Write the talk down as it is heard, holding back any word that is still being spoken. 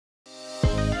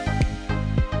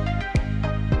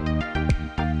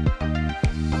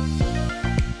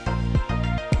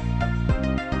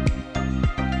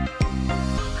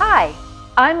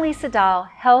I'm Lisa Dahl,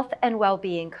 Health and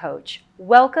Wellbeing Coach.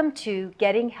 Welcome to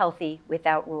Getting Healthy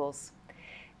Without Rules.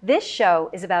 This show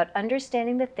is about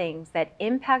understanding the things that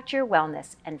impact your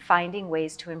wellness and finding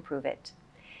ways to improve it.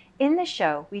 In this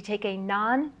show, we take a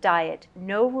non-diet,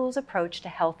 no-rules approach to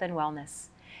health and wellness.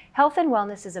 Health and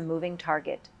wellness is a moving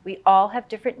target. We all have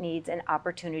different needs and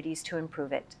opportunities to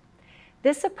improve it.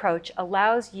 This approach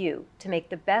allows you to make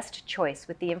the best choice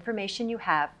with the information you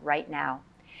have right now.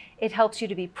 It helps you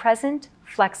to be present,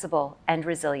 flexible, and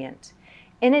resilient.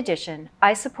 In addition,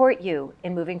 I support you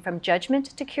in moving from judgment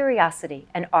to curiosity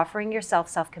and offering yourself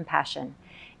self-compassion.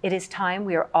 It is time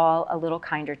we are all a little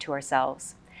kinder to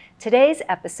ourselves. Today's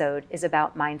episode is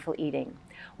about mindful eating.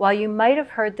 While you might have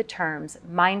heard the terms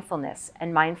mindfulness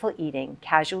and mindful eating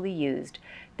casually used,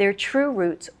 their true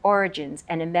roots, origins,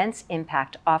 and immense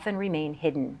impact often remain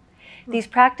hidden. These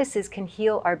practices can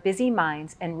heal our busy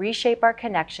minds and reshape our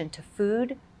connection to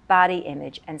food, body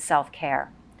image, and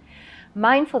self-care.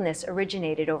 Mindfulness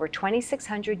originated over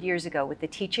 2,600 years ago with the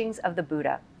teachings of the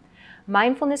Buddha.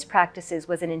 Mindfulness practices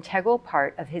was an integral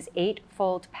part of his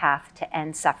eightfold path to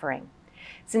end suffering.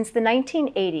 Since the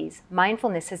 1980s,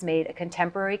 mindfulness has made a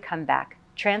contemporary comeback,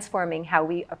 transforming how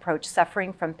we approach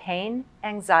suffering from pain,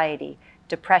 anxiety,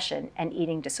 depression, and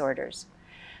eating disorders.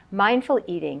 Mindful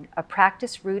eating, a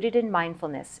practice rooted in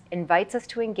mindfulness, invites us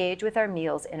to engage with our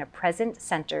meals in a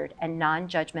present-centered and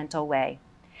non-judgmental way.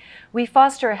 We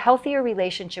foster a healthier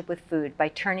relationship with food by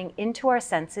turning into our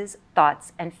senses,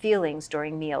 thoughts, and feelings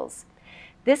during meals.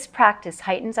 This practice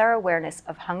heightens our awareness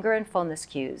of hunger and fullness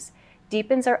cues,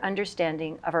 deepens our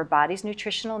understanding of our body's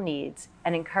nutritional needs,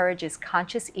 and encourages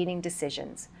conscious eating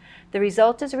decisions. The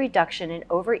result is a reduction in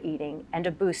overeating and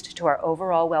a boost to our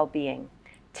overall well-being.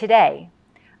 Today,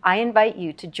 I invite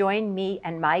you to join me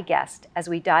and my guest as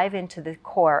we dive into the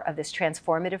core of this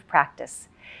transformative practice.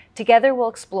 Together, we'll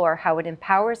explore how it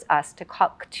empowers us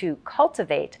to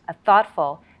cultivate a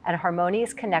thoughtful and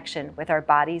harmonious connection with our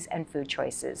bodies and food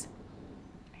choices.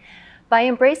 By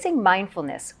embracing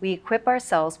mindfulness, we equip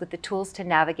ourselves with the tools to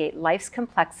navigate life's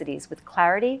complexities with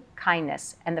clarity,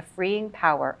 kindness, and the freeing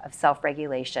power of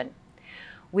self-regulation.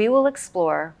 We will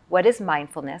explore what is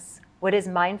mindfulness, what is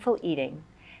mindful eating,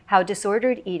 how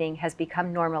disordered eating has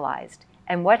become normalized,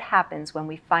 and what happens when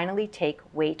we finally take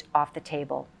weight off the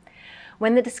table.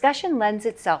 When the discussion lends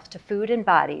itself to food and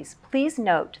bodies, please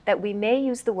note that we may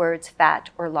use the words fat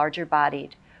or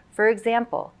larger-bodied. For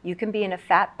example, you can be in a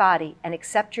fat body and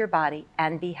accept your body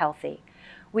and be healthy.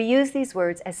 We use these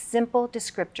words as simple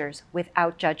descriptors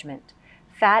without judgment.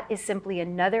 Fat is simply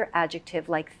another adjective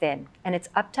like thin, and it's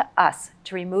up to us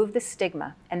to remove the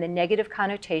stigma and the negative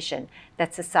connotation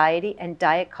that society and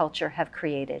diet culture have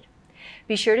created.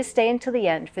 Be sure to stay until the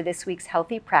end for this week's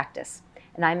healthy practice,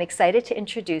 and I'm excited to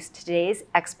introduce today's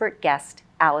expert guest,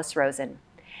 Alice Rosen.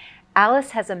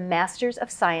 Alice has a Master's of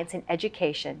Science in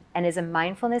Education and is a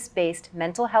mindfulness-based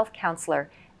mental health counselor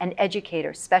and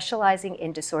educator specializing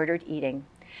in disordered eating.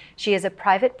 She has a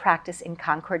private practice in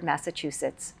Concord,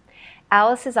 Massachusetts.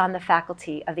 Alice is on the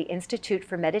faculty of the Institute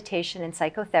for Meditation and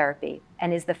Psychotherapy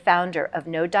and is the founder of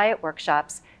No Diet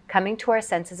Workshops, Coming to Our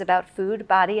Senses About Food,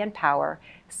 Body, and Power,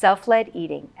 Self-Led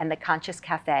Eating, and The Conscious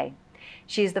Cafe.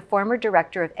 She is the former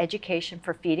Director of Education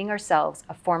for Feeding Ourselves,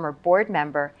 a former board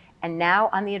member, and now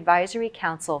on the Advisory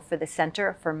Council for the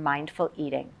Center for Mindful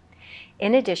Eating.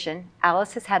 In addition,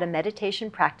 Alice has had a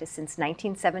meditation practice since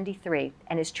 1973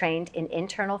 and is trained in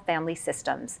internal family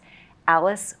systems.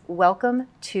 Alice, welcome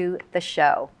to the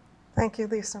show. Thank you,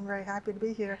 Lisa. I'm very happy to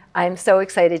be here. I'm so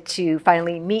excited to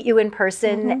finally meet you in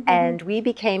person, and we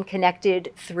became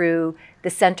connected through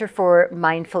the Center for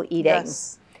Mindful Eating,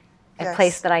 a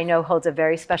place that I know holds a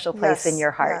very special place in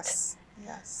your heart. Yes.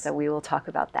 So we will talk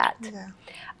about that.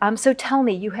 Yeah. So tell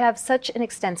me, you have such an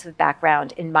extensive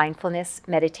background in mindfulness,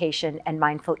 meditation, and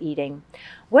mindful eating.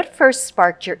 What first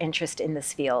sparked your interest in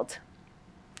this field?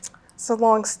 It's a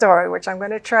long story, which I'm going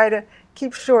to try to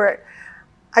keep short.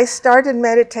 I started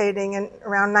meditating in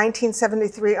around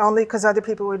 1973 only because other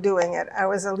people were doing it. I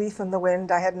was a leaf in the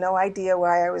wind. I had no idea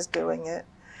why I was doing it.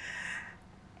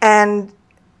 And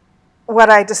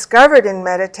what I discovered in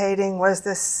meditating was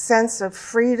this sense of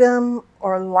freedom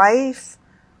or life,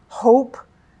 hope,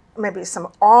 maybe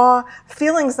some awe,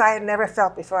 feelings I had never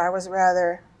felt before. I was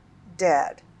rather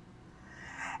dead.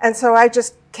 And so I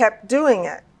just kept doing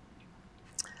it.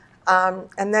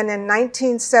 And then in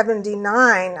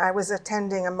 1979, I was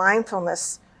attending a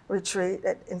mindfulness retreat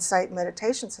at Insight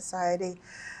Meditation Society,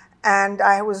 and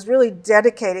I was really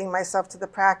dedicating myself to the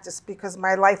practice because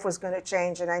my life was going to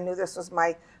change, and I knew this was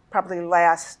my probably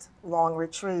last long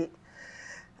retreat.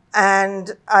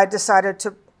 And I decided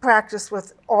to practice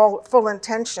with all full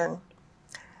intention.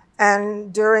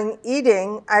 And during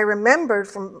eating, I remembered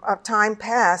from a time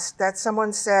past that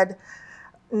someone said,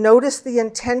 notice the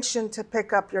intention to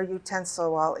pick up your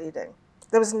utensil while eating.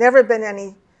 There was never been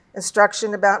any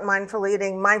instruction about mindful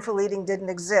eating. Mindful eating didn't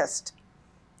exist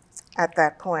at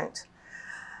that point.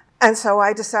 And so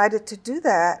I decided to do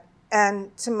that.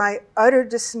 And to my utter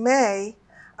dismay,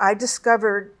 I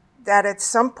discovered that at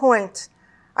some point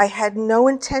I had no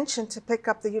intention to pick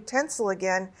up the utensil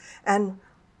again, and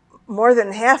more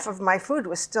than half of my food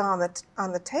was still on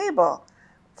the table,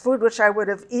 food which I would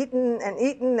have eaten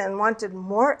and wanted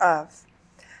more of.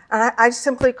 And I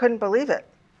simply couldn't believe it.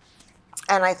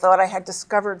 And I thought I had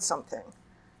discovered something.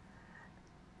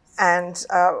 And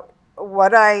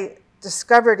what I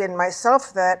discovered in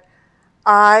myself, that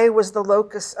I was the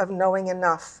locus of knowing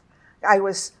enough. I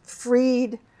was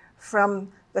freed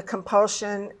from the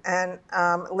compulsion, and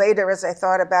later, as I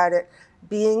thought about it,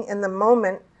 being in the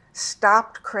moment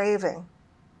stopped craving.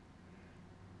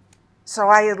 So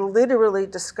I had literally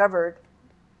discovered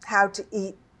how to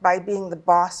eat by being the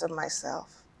boss of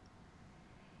myself.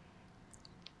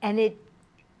 And it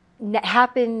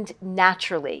happened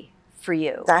naturally for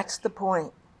you. That's the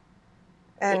point.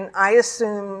 And I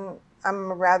assume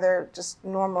I'm a rather just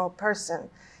normal person.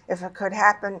 If it could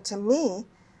happen to me,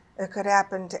 it could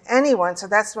happen to anyone. So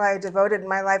that's why I devoted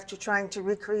my life to trying to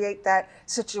recreate that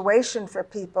situation for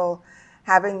people,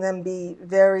 having them be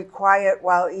very quiet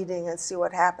while eating and see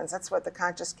what happens. That's what the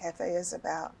Conscious Cafe is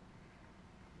about.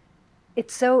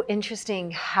 It's so interesting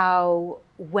how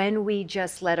when we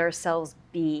just let ourselves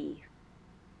be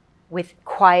with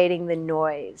quieting the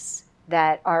noise,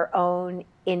 that our own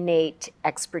innate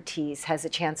expertise has a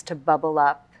chance to bubble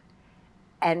up.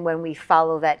 And when we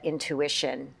follow that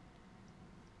intuition,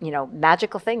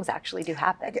 magical things actually do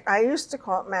happen. I used to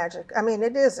call it magic. I mean,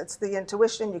 it is. It's the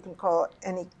intuition. You can call it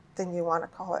anything you want to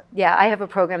call it. Yeah, I have a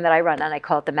program that I run, and I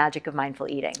call it the magic of mindful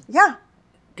eating. Yeah,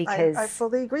 because I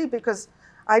fully agree, because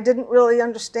I didn't really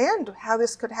understand how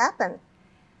this could happen.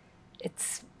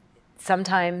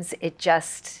 Sometimes it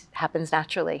just happens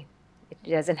naturally. It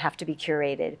doesn't have to be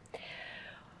curated.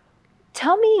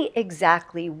 Tell me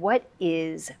exactly, what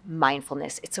is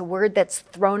mindfulness? It's a word that's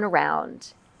thrown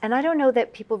around, and I don't know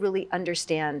that people really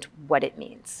understand what it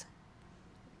means.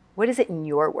 What is it in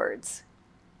your words?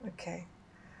 Okay.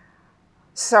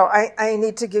 So I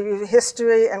need to give you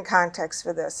history and context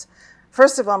for this.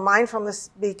 First of all, mindfulness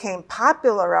became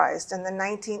popularized in the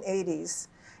 1980s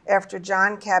after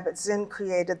John Kabat-Zinn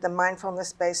created the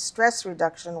mindfulness-based stress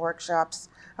reduction workshops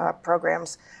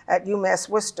programs at UMass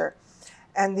Worcester.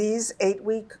 And these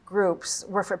 8-week groups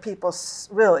were for people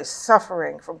really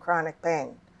suffering from chronic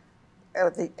pain,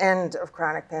 at the end of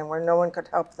chronic pain, where no one could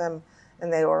help them,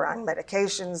 and they were on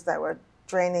medications that were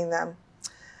draining them.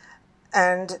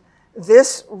 And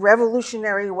this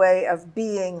revolutionary way of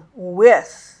being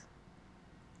with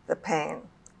the pain,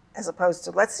 as opposed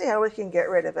to let's see how we can get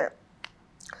rid of it,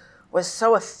 was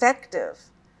so effective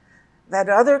that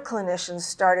other clinicians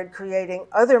started creating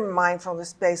other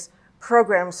mindfulness-based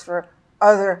programs for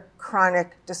other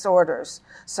chronic disorders.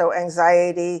 So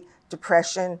anxiety,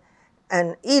 depression,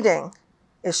 and eating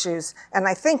issues. And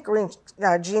I think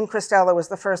Jean Christella was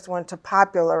the first one to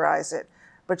popularize it,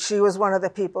 but she was one of the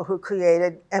people who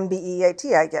created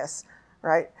MBEAT, I guess,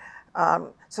 right?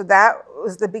 So that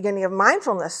was the beginning of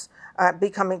mindfulness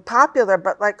becoming popular.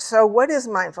 But so what is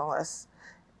mindfulness?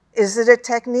 Is it a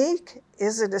technique?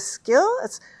 Is it a skill?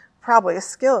 It's probably a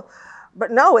skill. But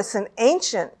no, it's an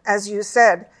ancient, as you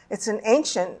said, it's an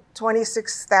ancient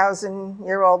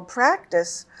 26,000-year-old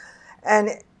practice.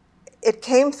 And it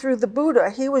came through the Buddha.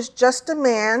 He was just a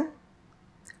man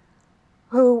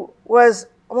who was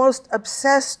almost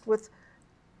obsessed with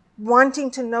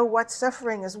wanting to know what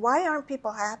suffering is. Why aren't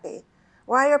people happy?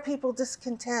 Why are people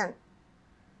discontent?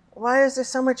 Why is there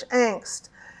so much angst?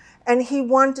 And he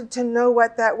wanted to know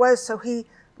what that was, so he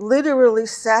literally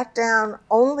sat down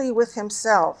only with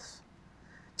himself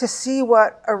to see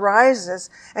what arises.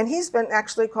 And he's been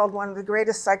actually called one of the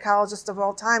greatest psychologists of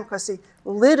all time, because he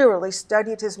literally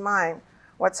studied his mind.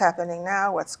 What's happening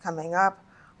now, what's coming up,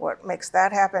 what makes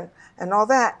that happen, and all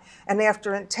that. And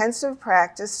after intensive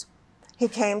practice, he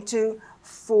came to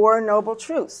 4 noble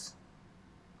truths.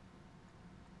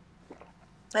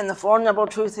 And the 4 noble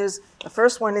truths is, the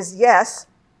first one is, yes,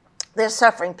 they're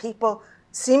suffering. People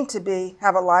seem to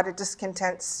have a lot of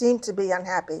discontent, seem to be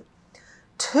unhappy.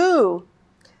 2,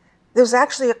 there's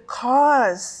actually a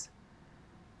cause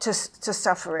to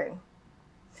suffering.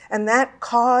 And that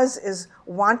cause is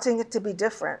wanting it to be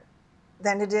different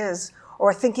than it is,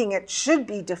 or thinking it should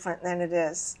be different than it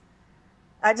is.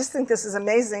 I just think this is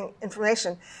amazing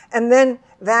information. And then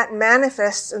that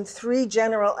manifests in 3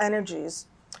 general energies.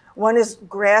 One is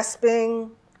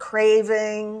grasping,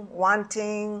 craving,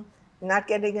 wanting, not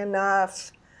getting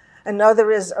enough.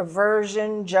 Another is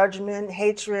aversion, judgment,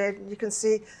 hatred. You can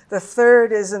see the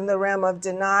third is in the realm of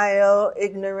denial,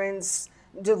 ignorance,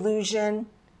 delusion.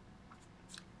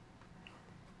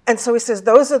 And so he says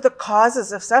those are the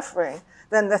causes of suffering.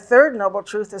 Then the third noble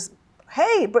truth is,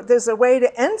 hey, but there's a way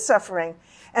to end suffering.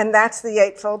 And that's the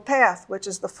Eightfold Path, which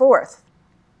is the fourth.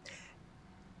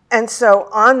 And so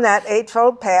on that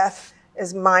Eightfold Path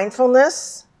is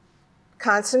mindfulness,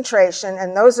 concentration,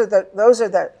 and those are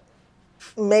the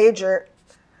major,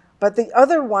 but the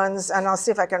other ones, and I'll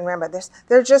see if I can remember this,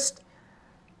 they're just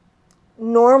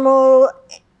normal,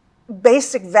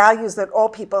 basic values that all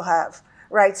people have.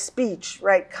 Right speech,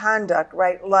 right conduct,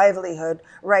 right livelihood,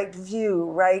 right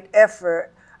view, right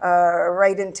effort,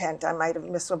 right intent. I might have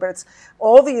missed one, but it's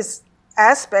all these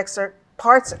aspects are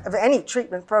parts of any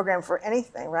treatment program for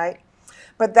anything, right?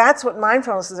 But that's what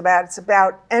mindfulness is about. It's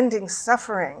about ending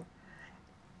suffering,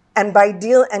 and by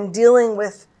dealing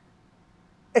with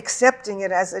accepting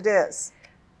it as it is.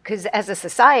 Because as a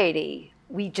society,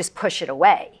 we just push it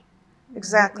away.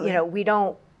 Exactly. You know, we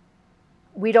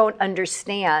don't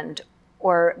understand,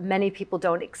 or many people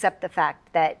don't accept the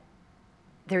fact that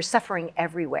there's suffering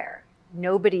everywhere.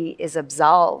 Nobody is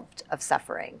absolved of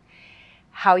suffering.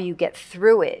 How you get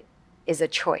through it is a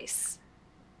choice.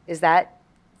 Is that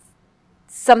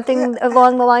something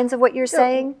along the lines of what you're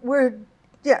saying? We're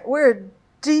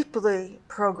deeply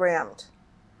programmed,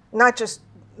 not just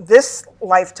this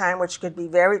lifetime, which could be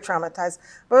very traumatized,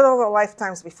 but all the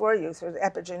lifetimes before you through the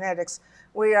epigenetics.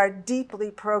 We are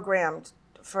deeply programmed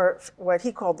for what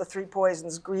he called the three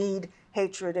poisons: greed,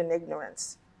 hatred, and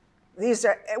ignorance.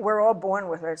 We're all born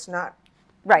with it. It's not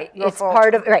right. your It's fault.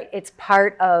 It's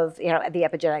part of the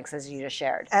epigenetics, as you just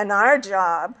shared. And our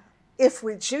job, if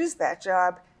we choose that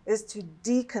job, is to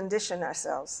decondition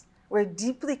ourselves. We're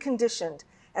deeply conditioned,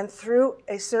 and through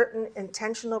a certain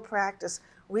intentional practice,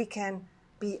 we can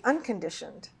be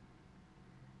unconditioned.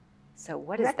 So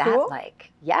what is that cool?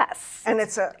 like? Yes. And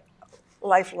it's a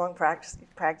lifelong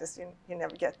practice. You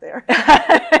never get there.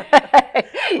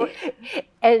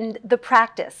 And the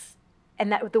practice,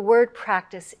 and that the word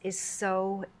practice is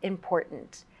so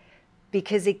important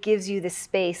because it gives you the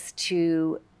space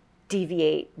to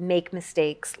deviate, make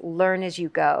mistakes, learn as you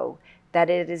go, that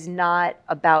it is not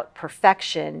about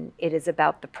perfection, it is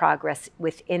about the progress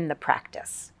within the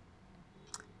practice.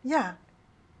 Yeah,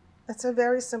 it's a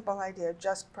very simple idea,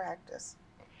 just practice.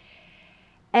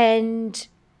 And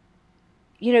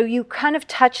you kind of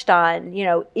touched on,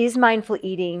 is mindful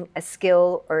eating a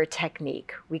skill or a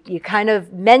technique? You kind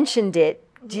of mentioned it.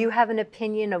 Do you have an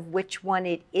opinion of which one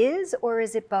it is, or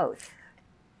is it both?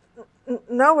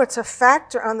 No, it's a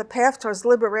factor on the path towards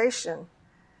liberation.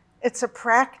 It's a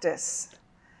practice.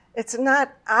 It's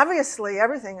not, obviously,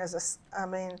 everything is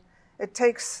it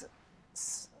takes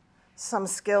some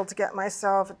skill to get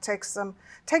myself. It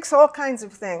takes all kinds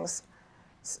of things.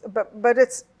 But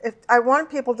I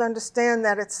want people to understand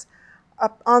that it's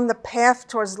up on the path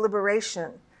towards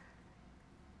liberation.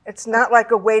 It's not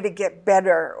like a way to get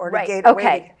better or right. to get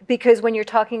okay. Because when you're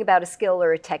talking about a skill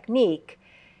or a technique,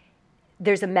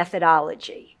 there's a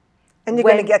methodology. And you're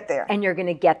going to get there. And you're going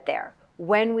to get there.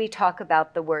 When we talk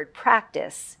about the word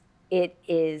practice, it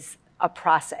is a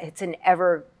process. It's an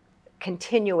ever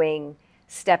continuing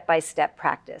step-by-step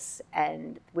practice,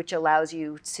 and which allows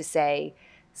you to say,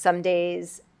 some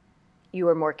days you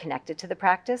are more connected to the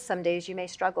practice. Some days you may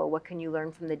struggle. What can you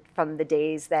learn from the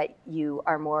days that you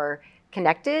are more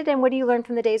connected, and what do you learn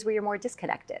from the days where you're more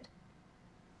disconnected?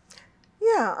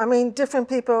 Yeah, different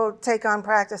people take on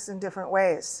practice in different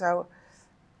ways. So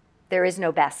there is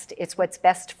no best. It's what's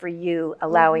best for you,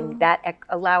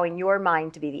 allowing your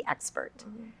mind to be the expert.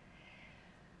 Mm-hmm.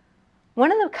 One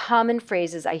of the common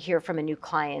phrases I hear from a new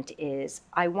client is,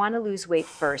 I want to lose weight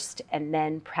first and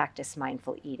then practice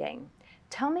mindful eating.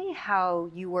 Tell me how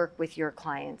you work with your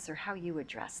clients or how you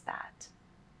address that.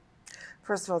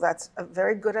 First of all, that's a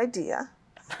very good idea.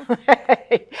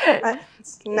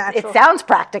 It's natural. It sounds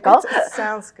practical. It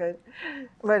sounds good.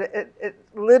 But it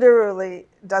literally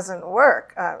doesn't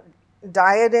work.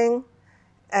 Dieting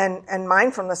and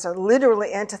mindfulness are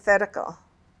literally antithetical.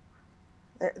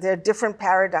 They're different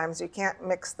paradigms. You can't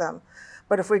mix them.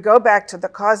 But if we go back to the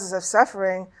causes of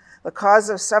suffering, the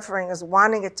cause of suffering is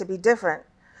wanting it to be different.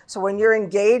 So when you're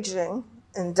engaging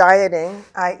in dieting,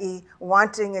 i.e.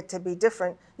 wanting it to be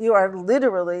different, you are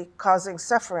literally causing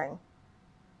suffering.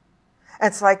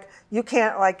 It's like you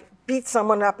can't beat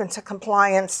someone up into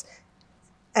compliance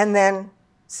and then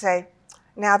say,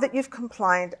 now that you've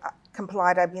complied,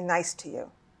 I'll be nice to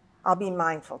you. I'll be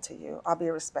mindful to you. I'll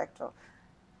be respectful.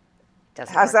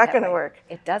 How's that going to work?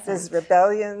 It doesn't. There's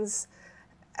rebellions,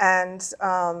 and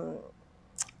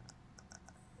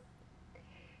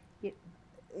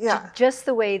yeah. Just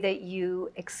the way that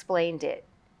you explained it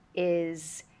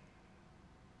is,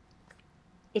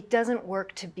 it doesn't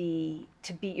work to beat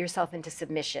yourself into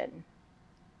submission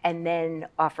and then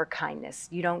offer kindness.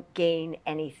 You don't gain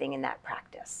anything in that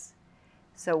practice.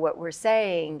 So what we're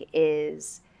saying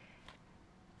is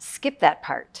skip that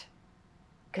part,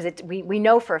 because we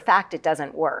know for a fact it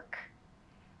doesn't work.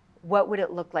 What would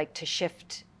it look like to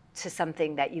shift to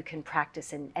something that you can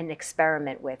practice and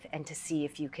experiment with, and to see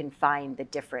if you can find the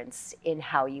difference in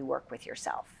how you work with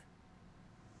yourself?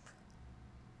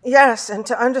 Yes, and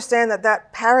to understand that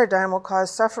that paradigm will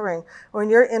cause suffering. When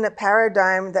you're in a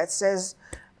paradigm that says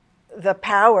the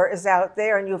power is out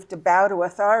there and you have to bow to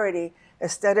authority,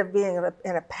 instead of being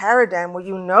in a paradigm where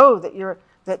you know that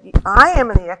I am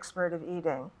the expert of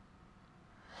eating,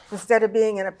 instead of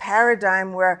being in a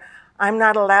paradigm where I'm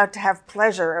not allowed to have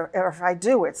pleasure, or if I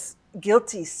do, it's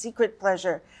guilty, secret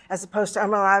pleasure, as opposed to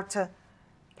I'm allowed to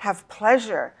have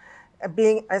pleasure.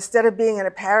 Instead of being in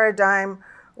a paradigm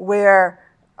where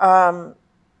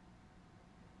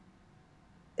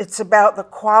it's about the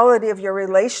quality of your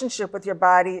relationship with your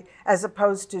body, as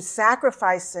opposed to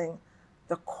sacrificing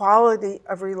the quality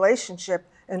of relationship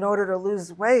in order to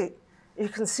lose weight, you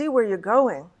can see where you're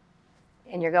going.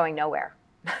 And you're going nowhere.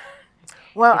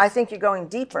 Well, I think you're going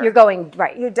deeper. You're going,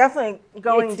 right. You're definitely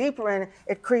going deeper, and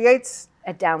it creates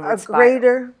a downward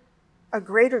spiral. A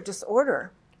greater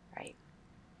disorder. Right.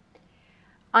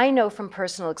 I know from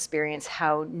personal experience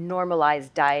how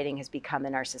normalized dieting has become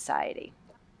in our society.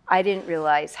 I didn't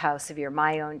realize how severe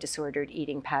my own disordered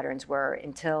eating patterns were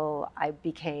until I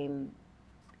became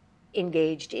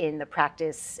engaged in the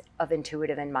practice of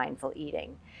intuitive and mindful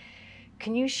eating.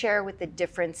 Can you share what the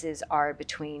differences are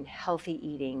between healthy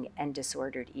eating and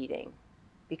disordered eating?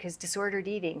 Because disordered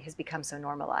eating has become so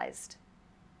normalized.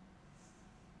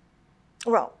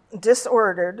 Well,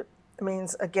 disordered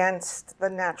means against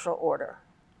the natural order.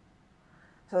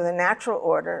 So the natural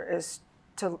order is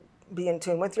to be in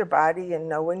tune with your body and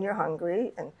know when you're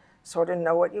hungry and sort of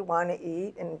know what you want to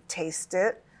eat and taste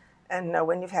it and know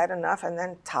when you've had enough and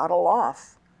then toddle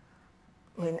off.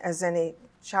 I mean, as any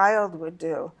child would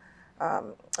do.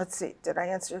 Let's see, did I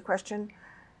answer your question?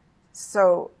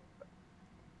 So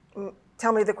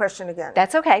tell me the question again.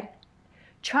 That's okay.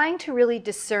 Trying to really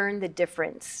discern the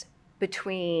difference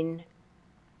between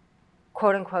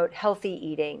quote unquote healthy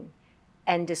eating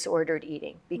and disordered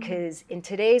eating, because in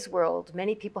today's world,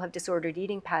 many people have disordered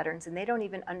eating patterns and they don't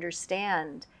even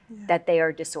understand that they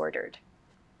are disordered.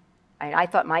 I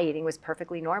thought my eating was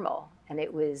perfectly normal, and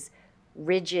it was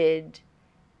rigid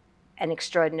and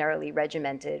extraordinarily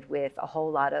regimented with a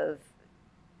whole lot of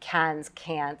cans,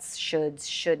 can'ts, shoulds,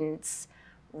 shouldn'ts,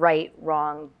 right,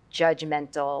 wrong,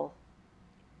 judgmental.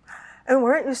 And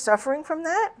weren't you suffering from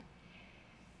that?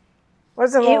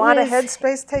 Wasn't a lot of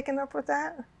headspace taken up with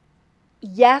that?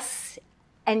 Yes,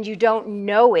 and you don't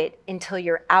know it until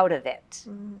you're out of it,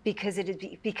 because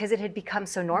it had become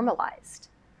so normalized.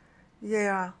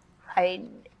 Yeah. I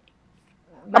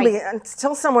mean,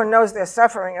 until someone knows they're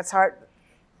suffering, it's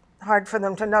hard for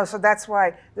them to know. So that's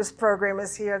why this program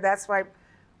is here. That's why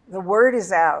the word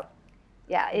is out.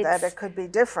 Yeah, that it could be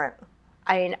different.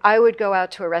 I mean, I would go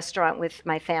out to a restaurant with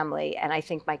my family, and I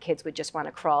think my kids would just want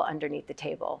to crawl underneath the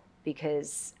table,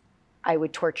 because I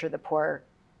would torture the poor,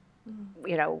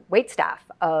 wait staff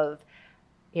of,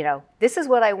 this is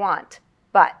what I want,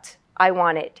 but I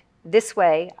want it this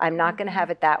way. I'm not going to have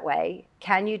it that way.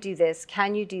 Can you do this?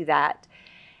 Can you do that?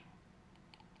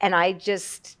 And I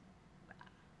just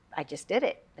did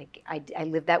it. Like I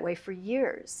lived that way for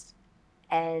years,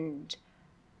 and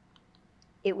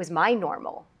it was my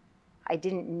normal. I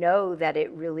didn't know that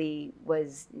it really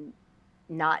was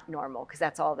not normal, because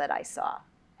that's all that I saw.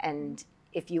 And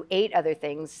if you ate other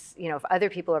things, if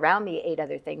other people around me ate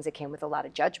other things, it came with a lot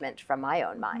of judgment from my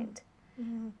own mind.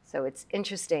 Mm-hmm. So it's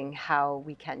interesting how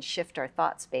we can shift our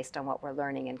thoughts based on what we're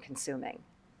learning and consuming.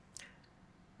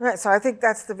 Right, so I think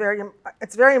that's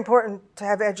it's very important to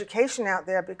have education out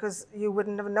there, because you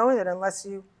wouldn't have known it unless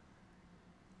you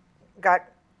got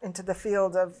into the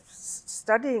field of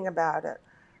studying about it.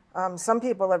 Some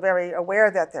people are very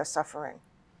aware that they're suffering.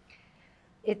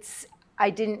 I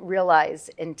didn't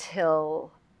realize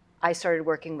until I started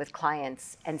working with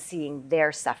clients and seeing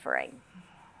their suffering.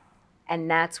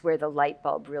 And that's where the light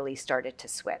bulb really started to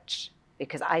switch.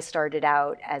 Because I started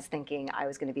out as thinking I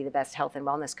was going to be the best health and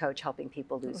wellness coach helping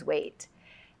people lose weight.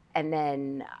 And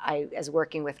then as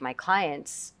working with my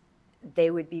clients,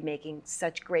 they would be making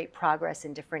such great progress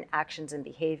in different actions and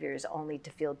behaviors, only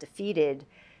to feel defeated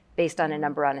based on a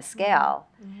number on a scale.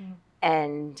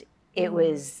 And it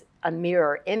was a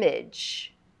mirror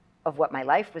image of what my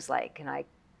life was like. And I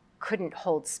couldn't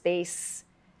hold space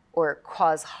or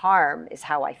cause harm is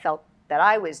how I felt that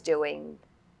I was doing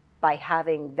by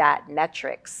having that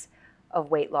metrics of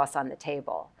weight loss on the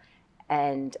table.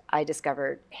 And I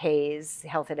discovered HAES,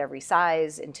 health at every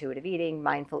size, intuitive eating,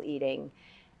 mindful eating,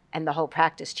 and the whole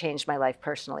practice changed my life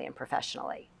personally and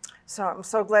professionally. So I'm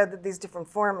so glad that these different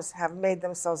forms have made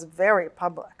themselves very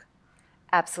public.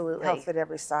 Absolutely. Health at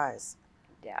every size.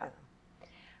 Yeah.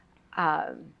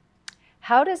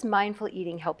 How does mindful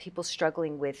eating help people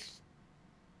struggling with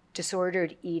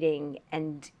disordered eating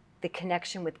and the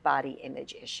connection with body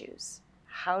image issues?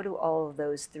 How do all of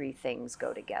those three things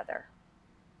go together?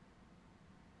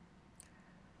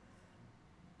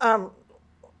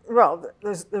 Well,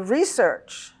 there's the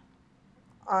research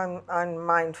on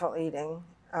mindful eating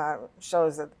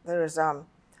shows that there's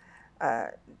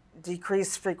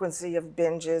decreased frequency of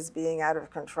binges, being out of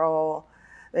control.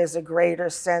 There's a greater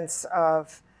sense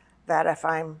of that if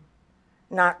I'm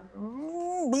not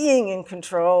being in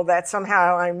control, that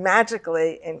somehow I'm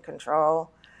magically in control.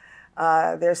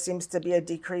 There seems to be a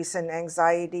decrease in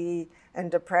anxiety and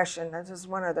depression. That's just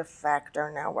one other factor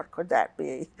now. What could that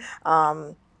be?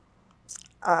 Well,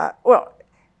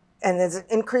 and there's an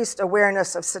increased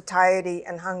awareness of satiety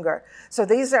and hunger. So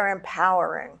these are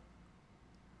empowering.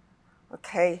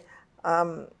 Okay.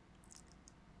 The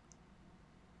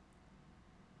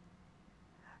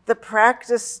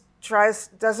practice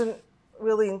doesn't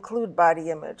really include body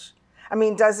image. I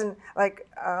mean, doesn't like,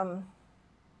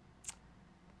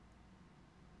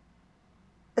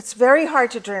 it's very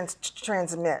hard to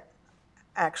transmit,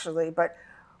 actually, but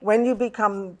when you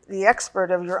become the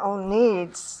expert of your own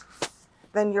needs,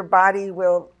 then your body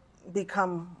will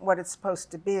become what it's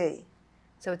supposed to be.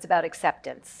 So it's about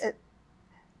acceptance.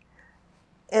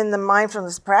 In the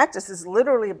mindfulness practice is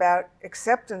literally about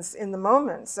acceptance in the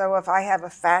moment. So if I have a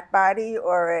fat body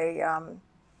or a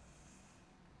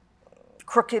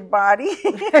crooked body,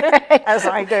 as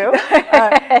I do,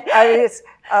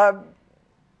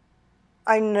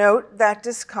 I note that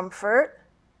discomfort,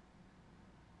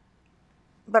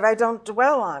 but I don't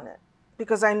dwell on it,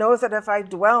 because I know that if I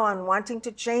dwell on wanting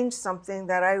to change something,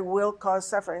 that I will cause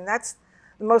suffering. That's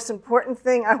the most important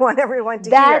thing I want everyone to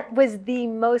hear. That was the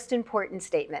most important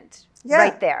statement,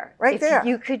 right there. Right there. If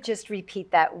you could just repeat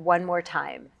that one more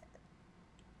time.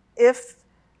 If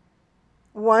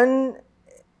one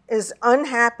is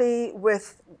unhappy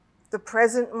with the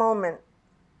present moment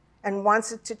and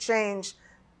wants it to change,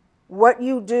 what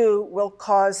you do will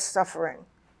cause suffering.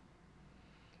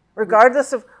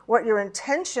 Regardless of what your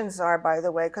intentions are, by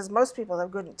the way, because most people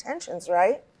have good intentions,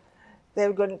 right? They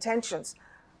have good intentions.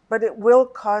 But it will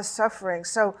cause suffering.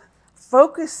 So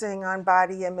focusing on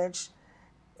body image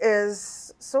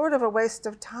is sort of a waste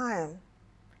of time.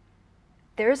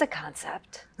 There's a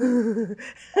concept. And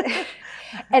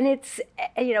it's,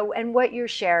 and what you're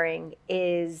sharing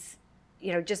is,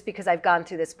 just because I've gone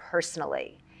through this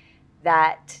personally,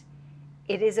 that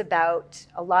it is about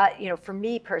a lot, for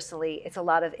me personally, it's a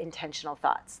lot of intentional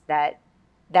thoughts that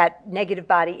negative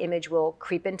body image will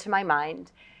creep into my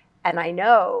mind. And I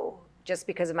know, just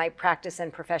because of my practice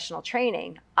and professional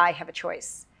training, I have a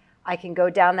choice. I can go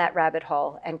down that rabbit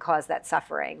hole and cause that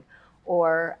suffering,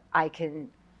 or I can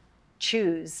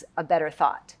choose a better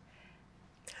thought.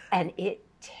 And it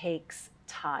takes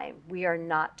time. We are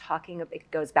not talking, it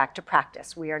goes back to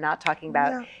practice. We are not talking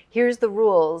about, here's the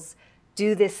rules,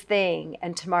 do this thing,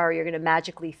 and tomorrow you're going to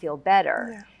magically feel better.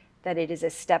 Yeah. That it is a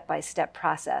step-by-step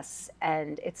process,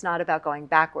 and it's not about going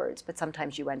backwards, but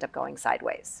sometimes you end up going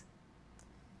sideways.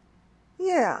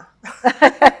 Yeah,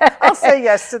 I'll say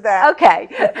yes to that. Okay,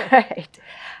 right.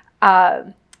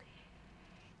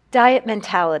 Diet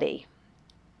mentality.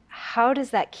 How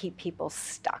does that keep people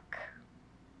stuck?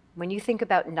 When you think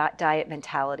about not diet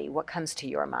mentality, what comes to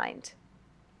your mind?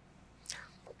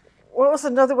 Well, it's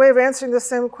another way of answering the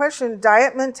same question.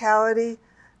 Diet mentality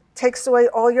takes away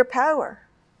all your power.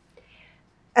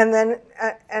 And then,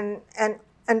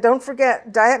 and don't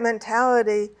forget, diet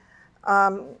mentality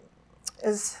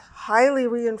is highly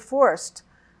reinforced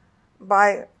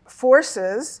by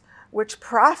forces which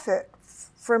profit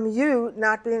from you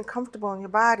not being comfortable in your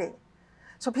body.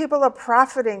 So people are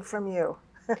profiting from you.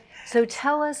 So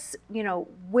tell us,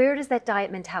 where does that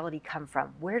diet mentality come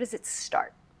from? Where does it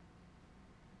start?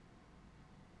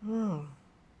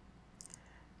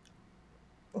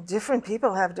 Different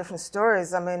people have different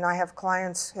stories. I mean, I have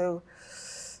clients who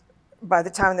by the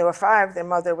time they were 5, their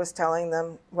mother was telling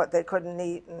them what they couldn't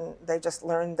eat, and they just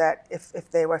learned that if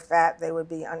they were fat, they would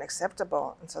be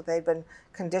unacceptable. And so they'd been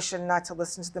conditioned not to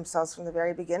listen to themselves from the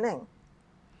very beginning.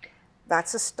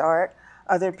 That's a start.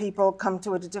 Other people come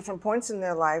to it at different points in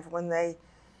their life when they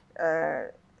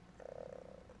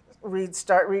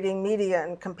start reading media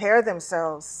and compare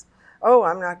themselves. Oh,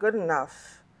 I'm not good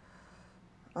enough.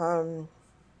 Other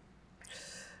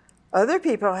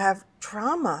people have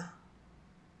trauma.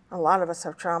 A lot of us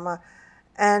have trauma.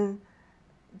 And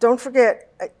don't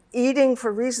forget, eating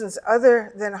for reasons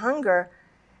other than hunger,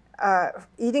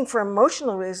 eating for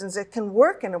emotional reasons, it can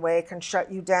work in a way. It can shut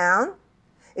you down.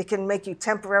 It can make you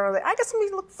temporarily, I got something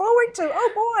to look forward to.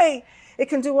 Oh boy. It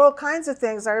can do all kinds of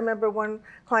things. I remember one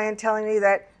client telling me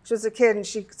that she was a kid and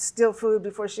she could steal food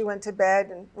before she went to bed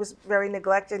and was very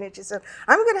neglected. And she said,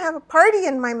 I'm going to have a party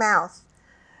in my mouth.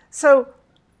 So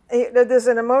there's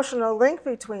an emotional link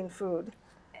between food.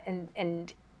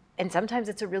 And sometimes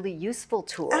it's a really useful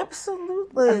tool.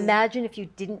 Absolutely. Imagine if you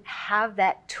didn't have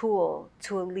that tool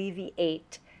to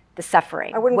alleviate the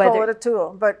suffering. I wouldn't call it a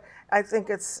tool, but I think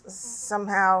it's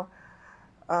somehow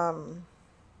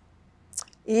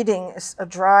eating is a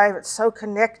drive. It's so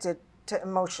connected to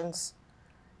emotions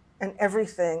and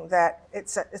everything that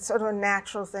it's sort of a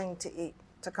natural thing to eat,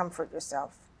 to comfort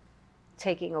yourself.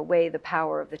 Taking away the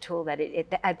power of the tool, that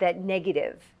that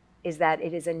negative is that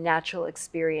it is a natural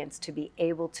experience to be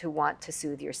able to want to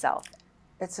soothe yourself.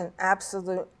 It's an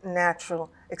absolute natural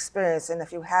experience. And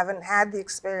if you haven't had the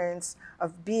experience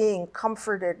of being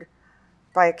comforted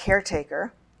by a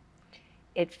caretaker,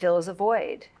 it fills a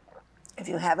void. If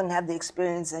you haven't had the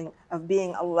experience of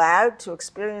being allowed to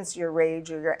experience your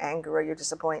rage or your anger or your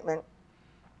disappointment,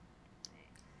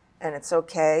 and it's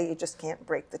okay, you just can't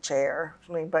break the chair.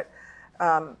 I mean, but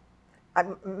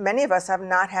many of us have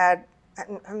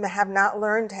not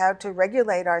learned how to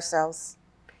regulate ourselves.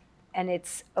 And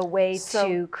it's a way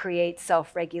to create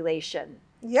self-regulation.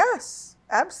 Yes,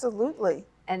 absolutely.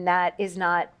 And that is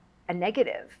not a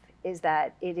negative, is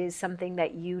that it is something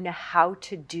that you know how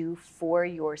to do for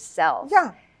yourself.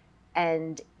 Yeah.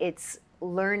 And it's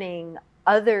learning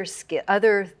other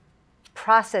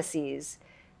processes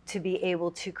to be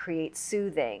able to create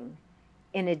soothing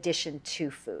in addition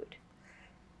to food.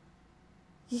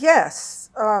 Yes.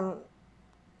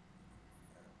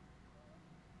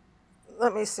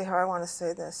 Let me see how I want to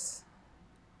say this.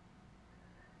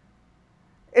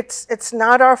 It's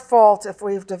not our fault if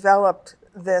we've developed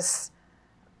this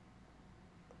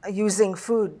using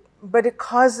food, but it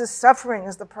causes suffering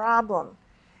is the problem.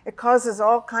 It causes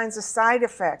all kinds of side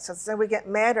effects. So then we get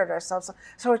mad at ourselves.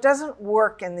 So it doesn't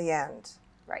work in the end.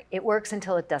 Right. It works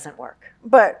until it doesn't work.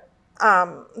 But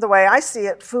the way I see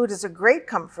it, food is a great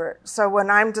comfort. So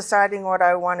when I'm deciding what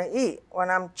I want to eat,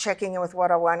 when I'm checking in with what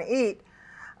I want to eat,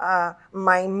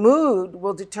 my mood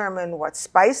will determine what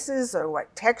spices or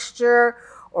what texture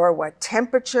or what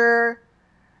temperature.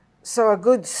 So a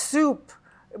good soup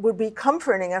would be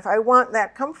comforting if I want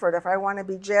that comfort, if I want to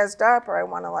be jazzed up or I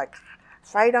want to like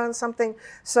fight on something.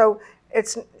 So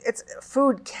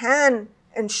food can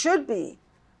and should be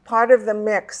part of the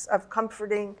mix of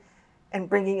comforting and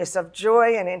bringing yourself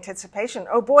joy and anticipation.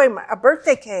 Oh boy, a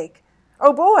birthday cake.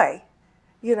 Oh boy,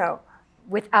 you know.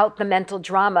 Without the mental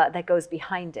drama that goes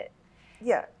behind it.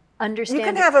 Yeah. Understand. You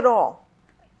can have it all.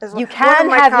 You can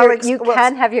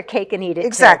have your cake and eat it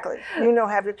exactly. too. You know,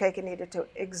 have your cake and eat it too.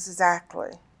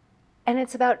 Exactly. And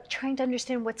it's about trying to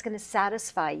understand what's going to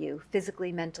satisfy you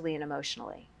physically, mentally, and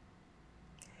emotionally.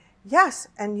 Yes,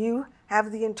 and you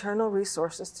have the internal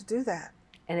resources to do that.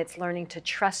 And it's learning to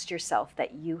trust yourself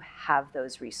that you have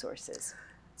those resources.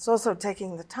 It's also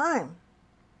taking the time.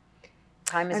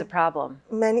 Time is a problem.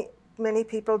 Many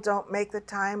people don't make the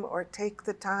time or take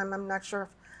the time. I'm not sure if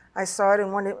I saw it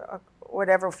in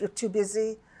whatever, if you're too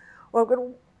busy.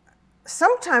 Well,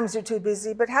 sometimes you're too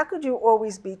busy, but how could you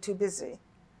always be too busy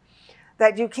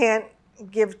that you can't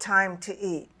give time to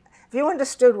eat? If you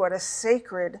understood what a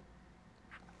sacred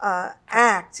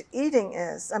act eating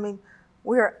is, I mean,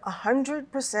 we're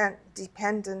 100%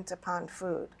 dependent upon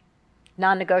food.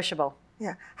 Non-negotiable.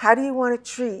 Yeah. How do you want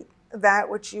to treat that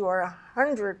which you are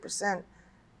 100%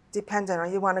 dependent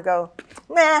on? You want to go,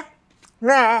 nah,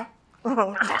 nah.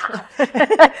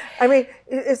 I mean,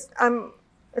 it's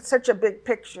such a big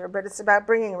picture, but it's about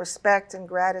bringing respect and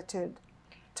gratitude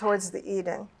towards the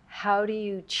eating. How do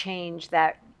you change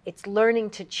that? It's learning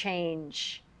to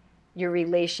change your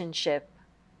relationship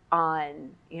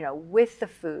with the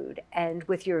food and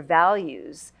with your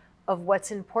values of what's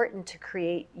important to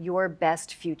create your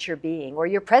best future being or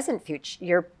your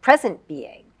present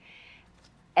being.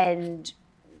 And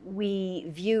we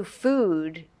view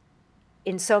food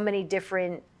in so many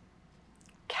different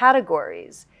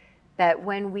categories that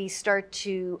when we start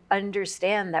to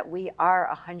understand that we are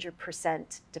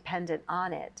 100% dependent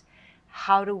on it,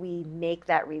 how do we make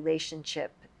that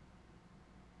relationship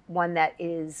one that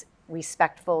is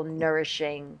respectful,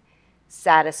 nourishing,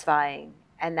 satisfying?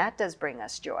 And that does bring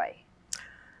us joy.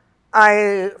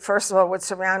 I, first of all, would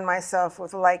surround myself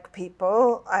with like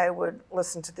people. I would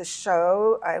listen to the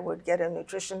show. I would get a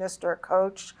nutritionist or a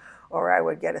coach, or I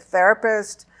would get a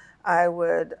therapist. I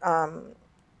would,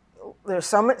 there's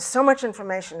so much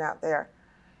information out there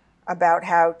about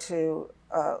how to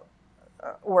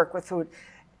work with food.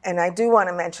 And I do want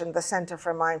to mention the Center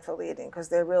for Mindful Eating, because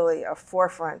they're really a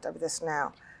forefront of this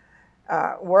now.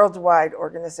 Worldwide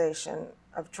organization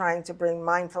of trying to bring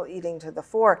mindful eating to the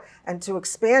fore and to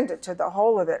expand it to the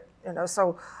whole of it. You know,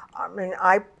 so I mean,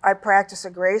 I practice a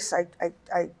grace.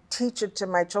 I teach it to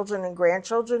my children and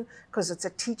grandchildren because it's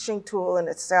a teaching tool in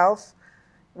itself.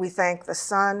 We thank the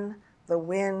sun, the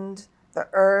wind, the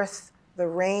earth, the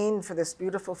rain for this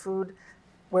beautiful food,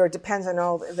 where it depends on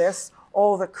all this,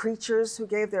 all the creatures who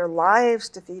gave their lives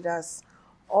to feed us,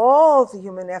 all the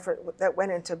human effort that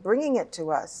went into bringing it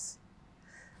to us.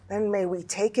 Then may we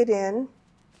take it in,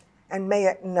 and may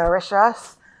it nourish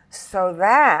us so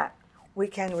that we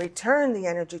can return the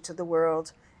energy to the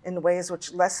world in ways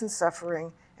which lessen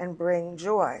suffering and bring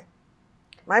joy.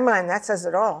 In my mind, that says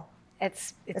it all.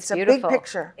 It's a big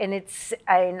picture.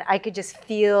 And I could just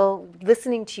feel,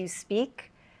 listening to you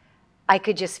speak, I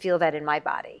could just feel that in my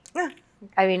body. Yeah.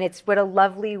 I mean, what a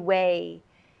lovely way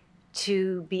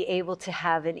to be able to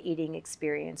have an eating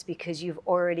experience, because you've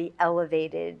already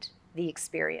elevated the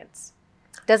experience.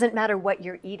 Doesn't matter what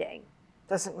you're eating.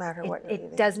 Doesn't matter what you're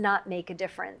eating. It does not make a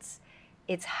difference.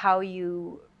 It's how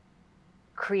you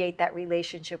create that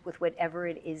relationship with whatever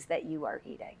it is that you are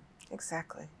eating.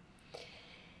 Exactly.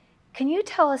 Can you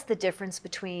tell us the difference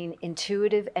between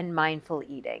intuitive and mindful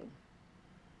eating?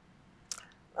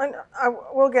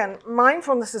 Well, again,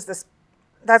 mindfulness is this.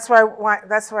 That's why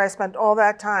I spent all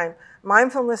that time.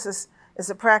 Mindfulness is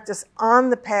a practice on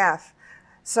the path.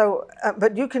 So,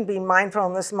 but you can be mindful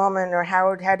in this moment, or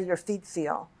how do your feet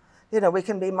feel? You know, we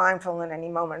can be mindful in any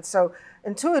moment. So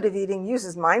intuitive eating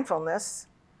uses mindfulness.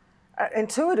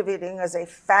 Intuitive eating is a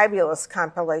fabulous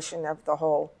compilation of the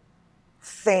whole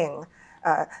thing,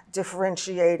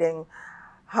 differentiating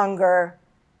hunger,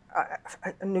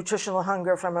 nutritional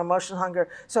hunger from emotional hunger.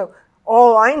 So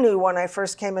all I knew when I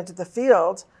first came into the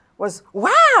field was,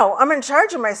 wow, I'm in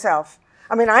charge of myself.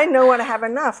 I mean, I know when I have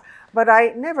enough, but I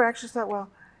never actually thought, well,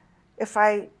 if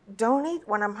I don't eat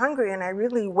when I'm hungry and I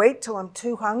really wait till I'm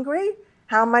too hungry,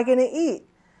 how am I going to eat?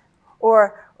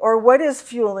 Or what is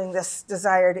fueling this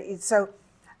desire to eat? So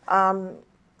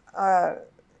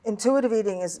intuitive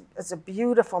eating is a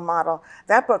beautiful model.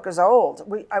 That book is old.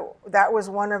 That was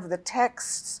one of the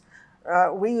texts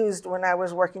we used when I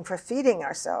was working for Feeding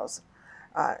Ourselves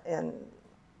in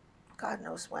God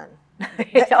knows when.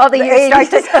 all the years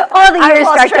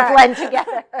start to blend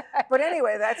together. But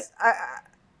anyway,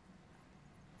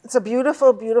 it's a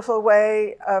beautiful, beautiful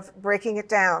way of breaking it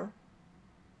down.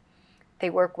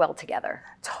 They work well together.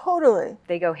 Totally.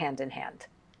 They go hand in hand.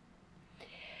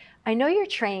 I know you're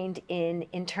trained in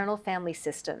internal family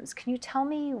systems. Can you tell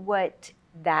me what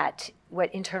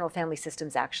internal family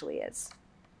systems actually is?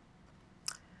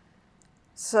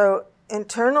 So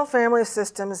internal family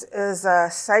systems is a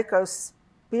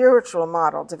psycho-spiritual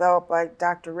model developed by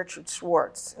Dr. Richard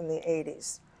Schwartz in the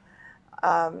 80s.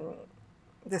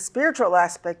 The spiritual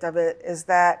aspect of it is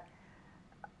that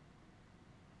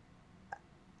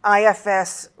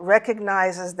IFS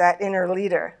recognizes that inner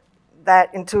leader,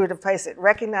 that intuitive place. It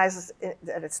recognizes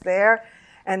that it's there,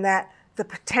 and that the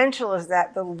potential is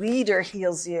that the leader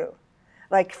heals you.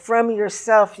 Like from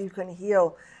yourself you can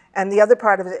heal. And the other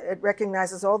part of it, it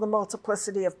recognizes all the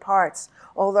multiplicity of parts,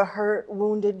 all the hurt,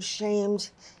 wounded, shamed,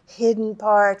 hidden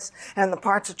parts, and the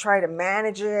parts that try to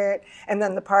manage it, and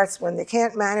then the parts when they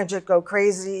can't manage it go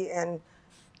crazy and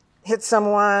hit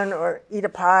someone or eat a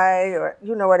pie, or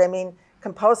you know what I mean,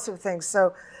 compulsive things.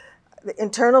 So the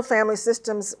internal family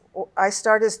systems, I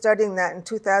started studying that in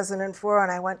 2004, and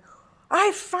I went,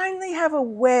 I finally have a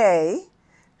way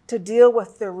to deal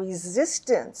with the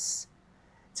resistance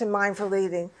to mindful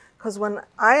eating. Because when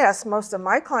I ask most of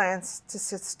my clients to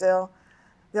sit still,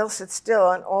 they'll sit still,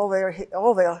 and all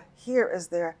they'll hear is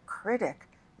their critic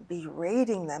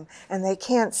berating them, and they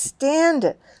can't stand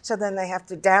it. So then they have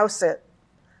to douse it.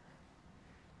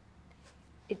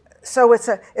 So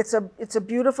it's a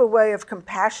beautiful way of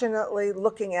compassionately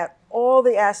looking at all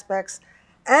the aspects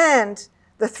and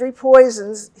the three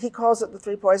poisons. He calls it the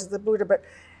three poisons of the Buddha, but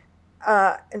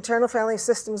internal family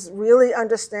systems really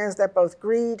understands that both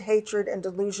greed, hatred, and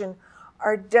delusion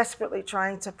are desperately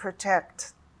trying to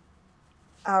protect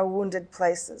our wounded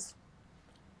places.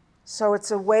 So it's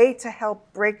a way to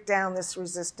help break down this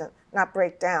resistance, not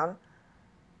break down,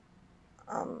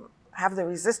 have the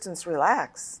resistance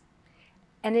relax.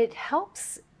 And it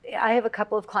helps. I have a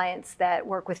couple of clients that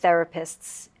work with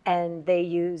therapists, and they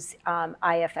use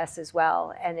IFS as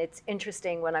well. And it's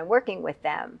interesting when I'm working with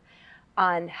them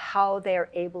on how they're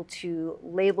able to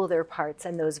label their parts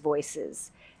and those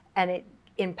voices. And it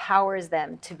empowers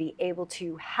them to be able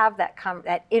to have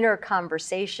that inner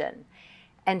conversation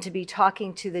and to be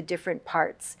talking to the different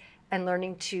parts and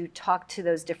learning to talk to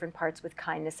those different parts with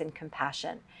kindness and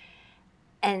compassion.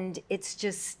 And it's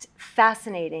just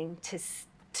fascinating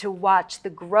to watch the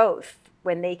growth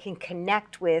when they can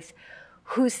connect with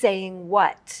who's saying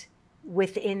what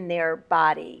within their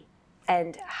body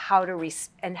and how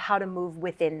to move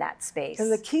within that space.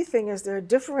 And the key thing is they're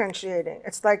differentiating.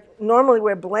 It's like normally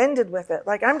we're blended with it.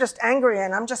 Like I'm just angry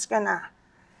and I'm just gonna.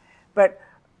 But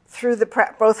through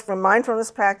both from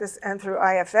mindfulness practice and through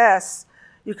IFS,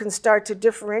 you can start to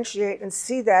differentiate and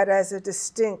see that as a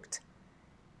distinct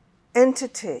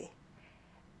entity.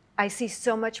 I see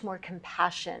so much more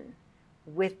compassion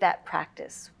with that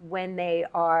practice when they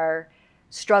are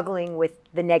struggling with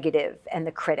the negative and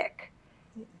the critic,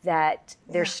 that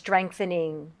they're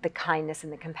strengthening the kindness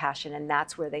and the compassion, and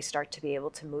that's where they start to be able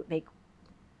to make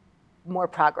more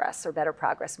progress or better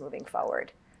progress moving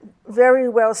forward. Very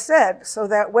well said. So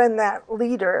that when that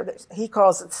leader, he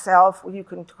calls it self, you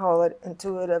can call it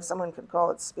intuitive, someone could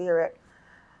call it spirit,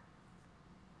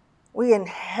 we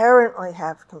inherently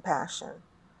have compassion.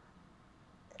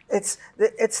 It's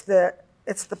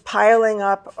the piling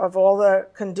up of all the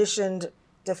conditioned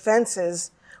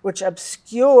defenses which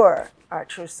obscure our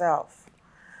true self.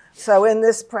 So in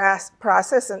this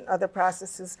process and other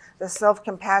processes, the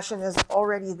self-compassion is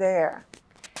already there.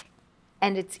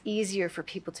 And it's easier for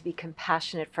people to be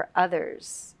compassionate for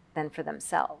others than for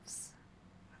themselves.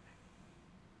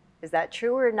 Is that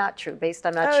true or not true?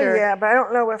 I'm not sure. Yeah, but I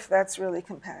don't know if that's really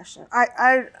compassion.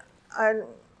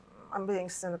 I'm being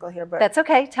cynical here, but that's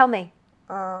okay. Tell me.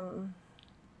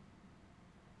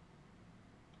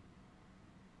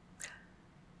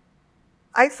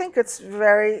 I think it's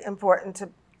very important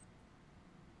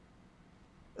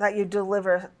that you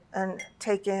deliver and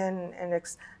take in and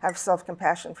have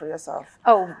self-compassion for yourself.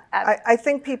 Oh, I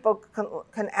think people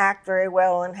can act very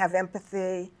well and have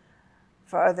empathy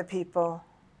for other people.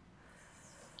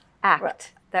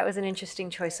 Act. That was an interesting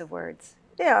choice of words.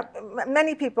 Yeah,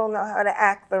 many people know how to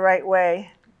act the right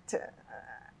way.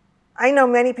 I know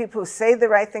many people who say the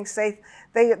right thing,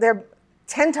 they're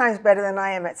 10 times better than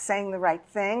I am at saying the right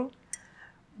thing,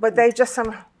 but they just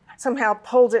somehow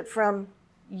pulled it from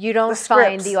You don't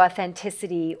find the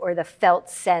authenticity or the felt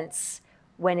sense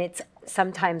when it's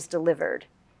sometimes delivered,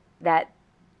 that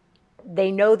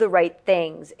they know the right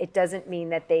things. It doesn't mean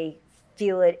that they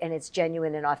feel it and it's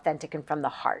genuine and authentic and from the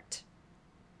heart.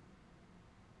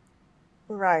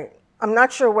 Right. I'm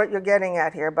not sure what you're getting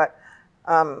at here, but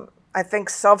I think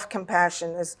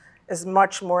self-compassion is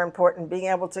much more important. Being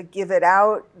able to give it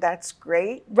out, that's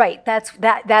great. Right.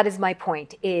 That is my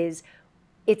point, is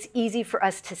it's easy for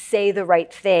us to say the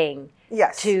right thing,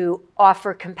 yes, to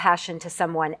offer compassion to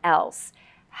someone else.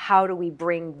 How do we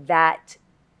bring that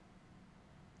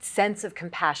sense of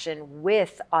compassion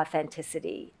with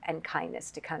authenticity and kindness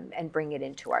to come and bring it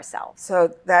into ourselves?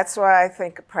 So that's why I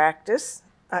think practice,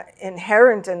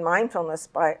 inherent in mindfulness,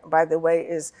 by the way,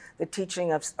 is the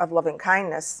teaching of loving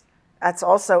kindness. That's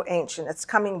also ancient. It's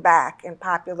coming back and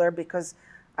popular because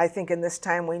I think in this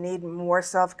time we need more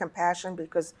self-compassion,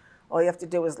 because all you have to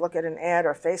do is look at an ad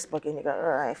or Facebook and you go,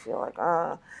 oh, I feel like,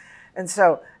 oh. And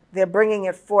so they're bringing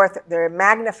it forth, they're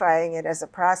magnifying it as a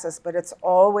process, but it's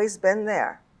always been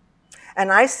there.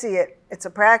 And I see it, it's a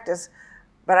practice,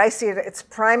 but I see it, it's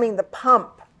priming the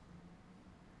pump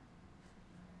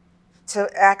to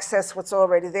access what's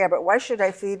already there. But why should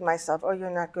I feed myself? Oh, you're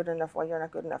not good enough. Well, you're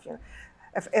not good enough.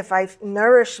 If I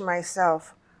nourish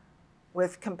myself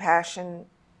with compassion,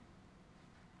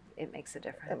 it makes a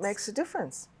difference. It makes a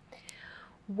difference.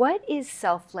 What is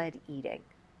self-led eating?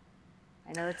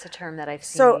 I know it's a term that I've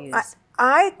seen you use.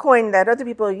 I coined that. Other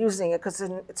people are using it because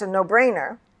it's a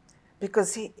no-brainer.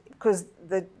 Because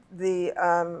the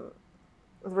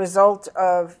result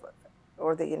of,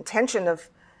 or the intention of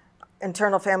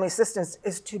internal family systems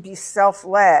is to be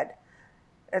self-led.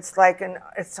 It's like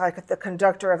the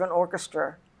conductor of an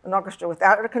orchestra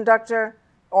without a conductor,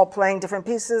 all playing different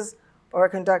pieces, or a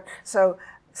conductor. So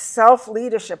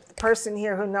self-leadership, the person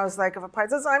here who knows, like if a part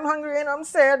says, I'm hungry and I'm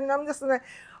sad and I'm this and that.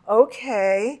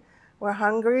 Okay, We're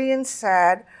hungry and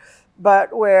sad,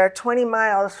 but we're 20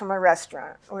 miles from a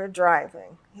restaurant. We're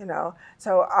driving, you know.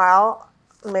 So I'll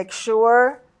make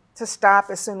sure to stop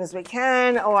as soon as we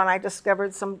can. Oh, and I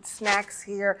discovered some snacks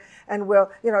here. And we'll,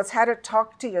 you know, it's how to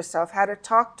talk to yourself, how to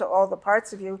talk to all the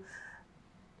parts of you.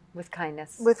 With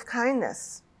kindness. With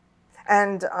kindness.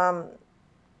 And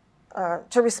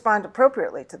to respond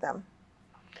appropriately to them.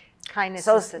 Kindness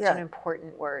is such an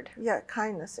important word. Yeah,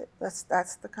 kindness.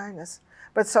 That's the kindness.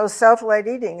 But so self-led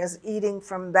eating is eating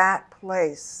from that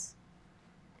place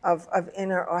of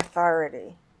inner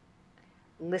authority.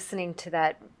 Listening to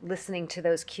that, listening to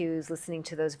those cues, listening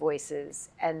to those voices,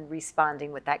 and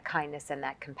responding with that kindness and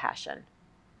that compassion.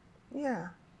 Yeah.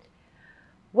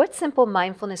 What simple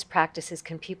mindfulness practices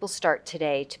can people start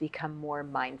today to become more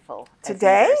mindful?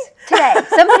 Today? Today.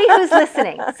 Somebody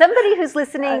who's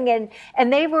listening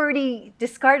and they've already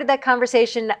discarded that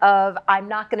conversation of, I'm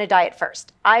not going to diet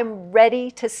first. I'm ready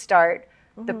to start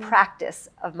the practice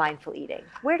of mindful eating.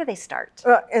 Where do they start?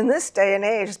 Well, in this day and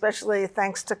age, especially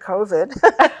thanks to COVID,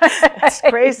 it's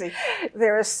crazy.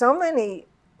 There are so many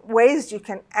ways you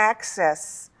can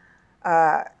access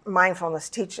mindfulness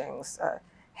teachings.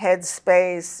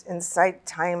 Headspace, Insight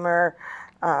Timer,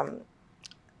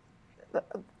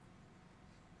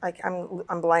 like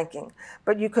I'm blanking.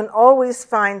 But you can always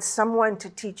find someone to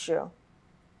teach you,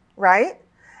 right?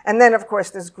 And then, of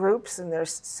course, there's groups and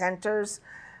there's centers.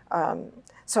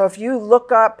 So if you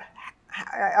look up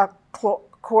a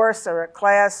course or a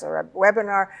class or a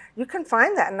webinar, you can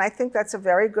find that. And I think that's a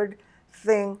very good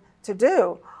thing to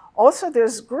do. Also,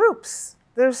 there's groups.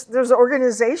 There's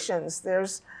organizations.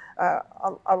 There's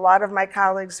a lot of my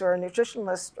colleagues who are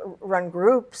nutritionists run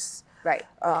groups. Right.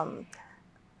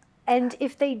 And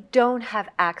if they don't have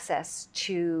access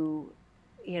to,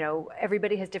 you know,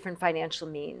 everybody has different financial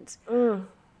means.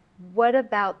 What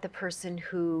about the person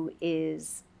who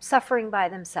is suffering by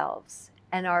themselves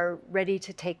and are ready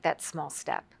to take that small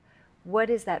step? What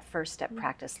does that first step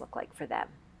practice look like for them?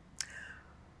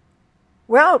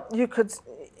 Well, you could,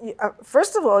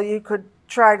 first of all, you could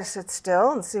try to sit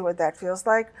still and see what that feels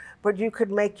like, but you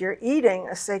could make your eating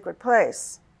a sacred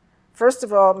place. First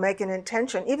of all, make an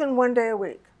intention, even one day a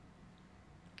week.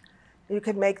 You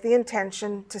could make the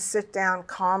intention to sit down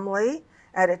calmly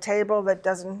at a table that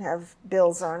doesn't have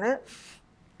bills on it.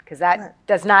 Because that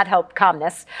does not help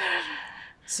calmness.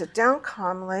 Sit down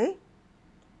calmly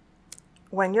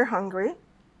when you're hungry.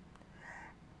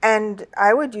 And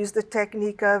I would use the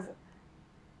technique of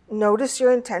notice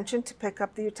your intention to pick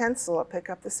up the utensil or pick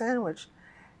up the sandwich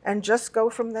and just go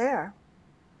from there.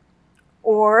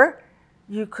 Or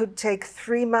you could take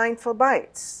 3 mindful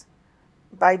bites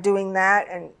by doing that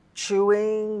and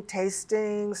chewing,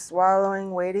 tasting,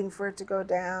 swallowing, waiting for it to go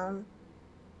down.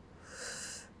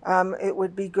 It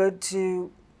would be good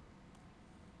to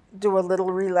do a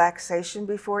little relaxation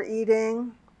before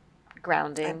eating.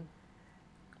 Grounding.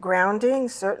 Grounding,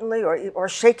 certainly, or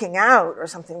shaking out or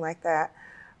something like that.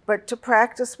 But to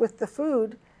practice with the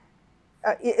food,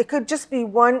 it could just be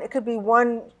one, it could be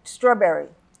one strawberry.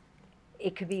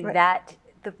 It could be that,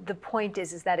 the point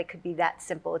is that it could be that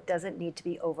simple. It doesn't need to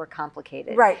be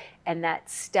overcomplicated. Right. And that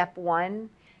step one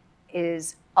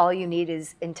is all you need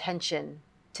is intention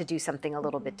to do something a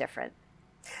little bit different.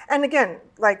 And again,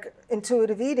 like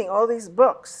intuitive eating, all these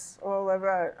books, all of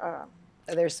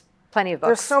there's plenty of books.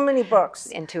 There's so many books.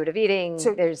 Intuitive eating.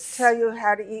 To tell you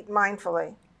how to eat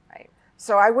mindfully. Right.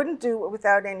 So I wouldn't do it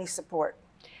without any support.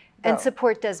 And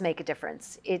support does make a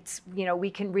difference. It's, you know, we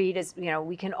can read as, you know,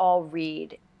 we can all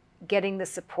read. Getting the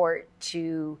support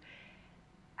to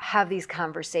have these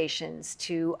conversations,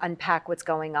 to unpack what's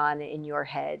going on in your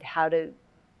head, how to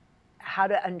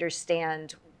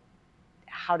understand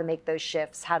how to make those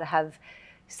shifts, how to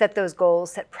set those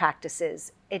goals, set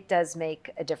practices. It does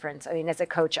make a difference. I mean, as a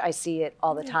coach, I see it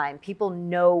all the time. People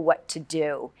know what to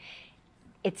do.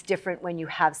 It's different when you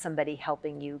have somebody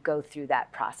helping you go through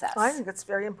that process. I think it's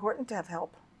very important to have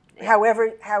help. Yeah.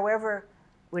 However,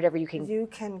 whatever you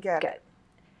can get it.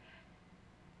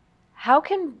 How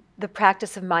can the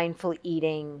practice of mindful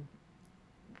eating,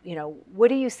 you know, what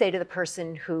do you say to the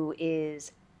person who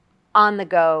is on the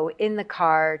go, in the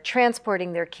car,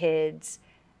 transporting their kids?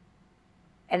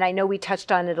 And I know we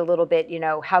touched on it a little bit, you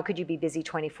know, how could you be busy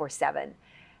 24/7?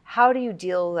 How do you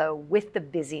deal, though, with the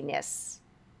busyness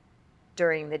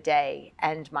during the day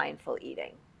and mindful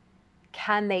eating?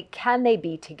 Can they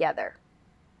be together?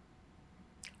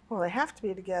 Well, they have to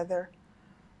be together,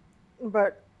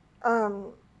 but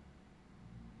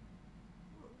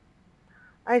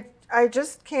I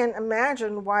just can't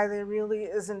imagine why there really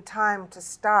isn't time to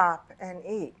stop and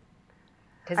eat.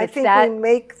 I think we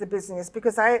make the busyness,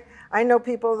 because I know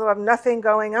people who have nothing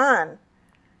going on,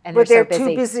 and but they're they're so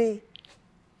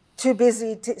too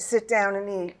busy to sit down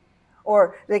and eat,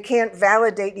 or they can't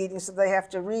validate eating, so they have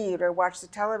to read or watch the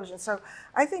television. So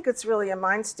I think it's really a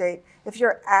mind state. If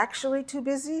you're actually too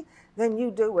busy, then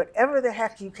you do whatever the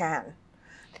heck you can.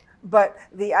 But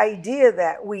the idea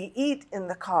that we eat in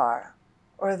the car,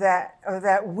 or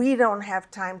that we don't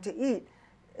have time to eat,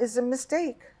 is a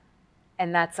mistake.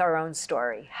 And that's our own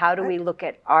story. How do we look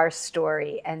at our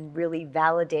story and really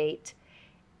validate,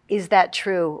 is that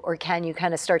true? Or can you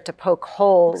kind of start to poke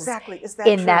holes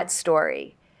in that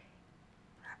story?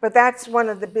 But that's one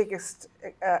of the biggest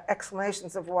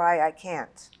explanations of why I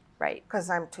can't. Right. Because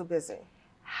I'm too busy.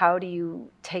 How do you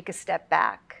take a step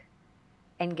back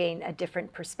and gain a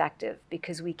different perspective?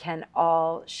 Because we can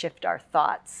all shift our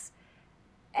thoughts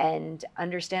and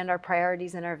understand our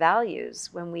priorities and our values.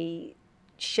 When we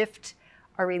shift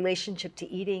our relationship to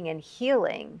eating and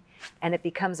healing, and it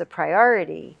becomes a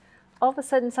priority, all of a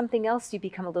sudden something else you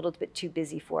become a little bit too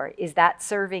busy for. Is that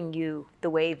serving you the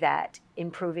way that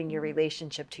improving your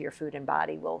relationship to your food and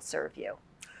body will serve you?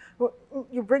 Well,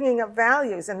 you're bringing up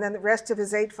values, and then the rest of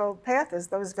his eightfold path is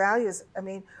those values. I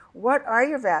mean, what are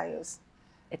your values?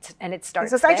 It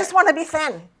starts He says, there. I just want to be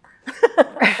thin.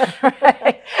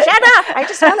 Right. Shut up! I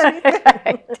just want to be thin.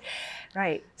 Right.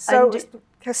 Right. So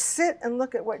just sit and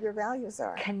look at what your values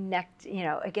are. Connect,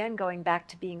 again, going back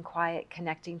to being quiet,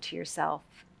 connecting to yourself,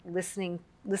 listening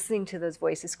to those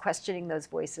voices, questioning those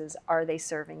voices. Are they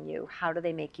serving you? How do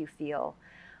they make you feel?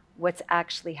 What's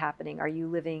actually happening? Are you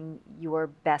living your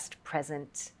best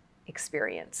present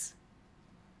experience?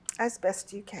 As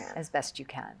best you can. As best you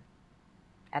can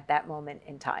at that moment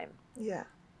in time. Yeah.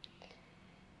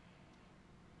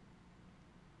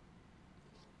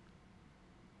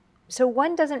 So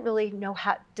one doesn't really know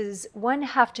does one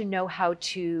have to know how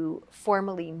to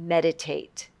formally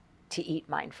meditate to eat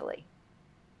mindfully?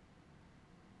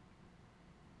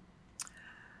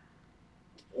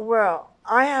 Well,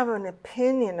 I have an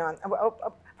opinion on,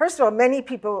 first of all, many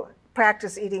people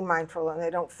practice eating mindful and they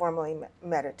don't formally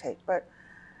meditate. But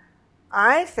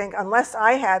I think unless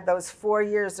I had those 4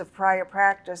 years of prior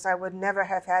practice, I would never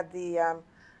have had the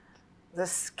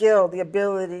skill, the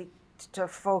ability to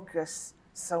focus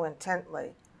so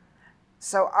intently.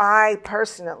 So I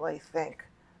personally think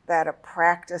that a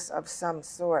practice of some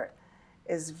sort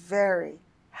is very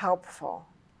helpful.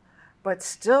 But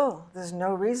still, there's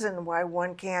no reason why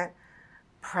one can't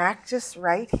practice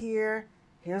right here.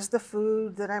 Here's the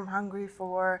food that I'm hungry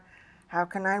for. How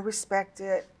can I respect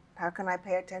it? How can I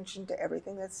pay attention to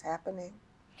everything that's happening?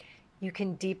 You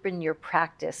can deepen your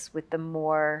practice with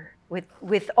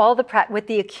with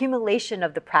the accumulation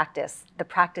of the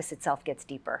practice itself gets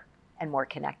deeper and more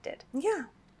connected. Yeah.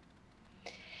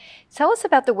 Tell us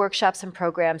about the workshops and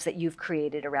programs that you've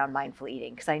created around mindful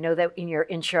eating, because I know that in your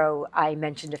intro I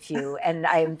mentioned a few, and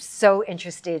I'm so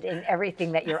interested in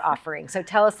everything that you're offering. So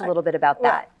tell us a little bit about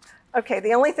that. Okay,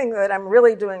 the only thing that I'm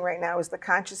really doing right now is the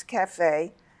Conscious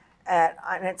Cafe,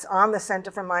 and it's on the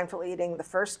Center for Mindful Eating the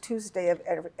first Tuesday of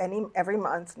every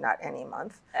month, not any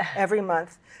month, every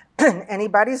month.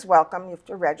 Anybody's welcome, you have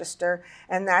to register,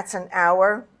 and that's an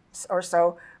hour or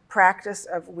so practice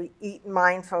of we eat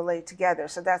mindfully together.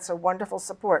 So that's a wonderful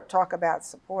support. Talk about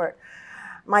support.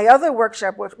 My other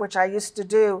workshop, which I used to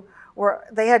do,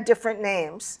 they had different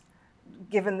names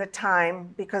given the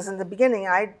time, because in the beginning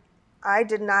I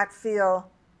did not feel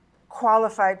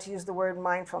qualified to use the word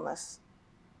mindfulness,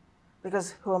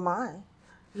 because who am I?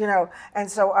 And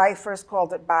so I first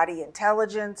called it body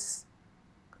intelligence.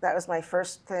 That was my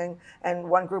first thing. And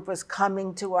one group was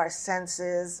coming to our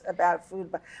senses about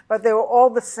food. But they were all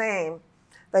the same.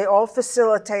 They all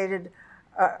facilitated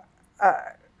the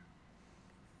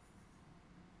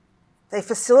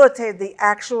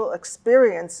actual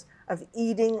experience of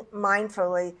eating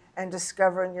mindfully and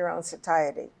discovering your own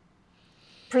satiety,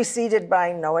 preceded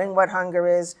by knowing what hunger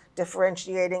is,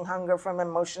 differentiating hunger from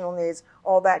emotional needs,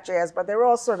 all that jazz. But they're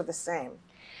all sort of the same.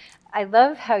 I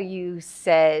love how you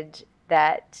said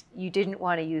that you didn't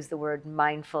want to use the word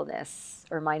mindfulness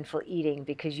or mindful eating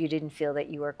because you didn't feel that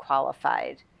you were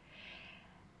qualified.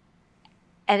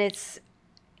 And it's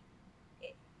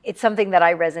something that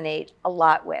I resonate a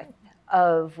lot with,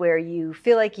 of where you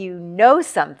feel like you know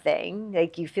something,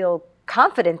 like you feel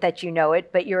confident that you know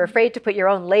it, but you're afraid to put your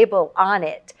own label on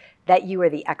it, that you are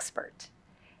the expert.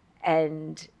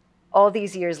 And all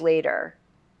these years later,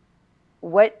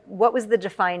 what was the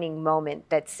defining moment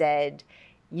that said,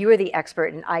 you are the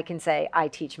expert and I can say, I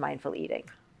teach mindful eating?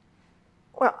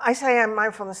 Well, I say I'm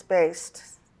mindfulness-based.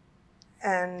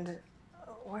 And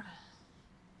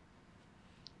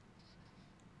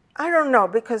I don't know,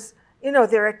 because, you know,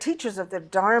 there are teachers of the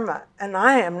Dharma, and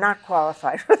I am not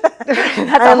qualified for that.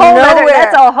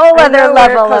 That's a whole other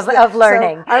level of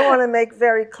learning. So I want to make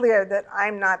very clear that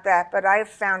I'm not that, but I've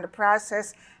found a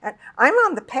process, and I'm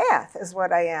on the path is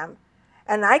what I am.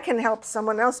 And I can help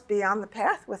someone else be on the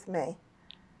path with me.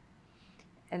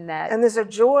 And there's a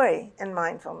joy in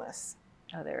mindfulness.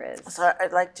 Oh, there is. So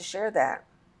I'd like to share that.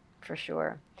 For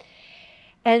sure.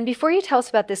 And before you tell us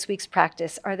about this week's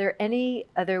practice, are there any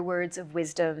other words of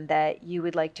wisdom that you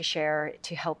would like to share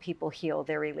to help people heal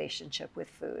their relationship with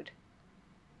food?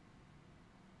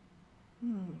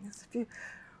 There's a few.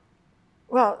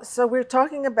 Well, so we're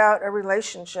talking about a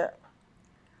relationship.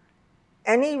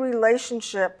 Any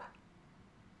relationship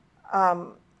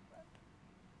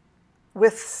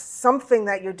with something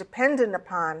that you're dependent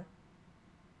upon,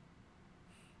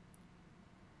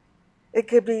 it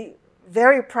could be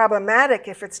very problematic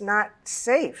if it's not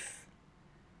safe.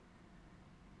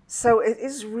 So it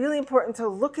is really important to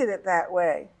look at it that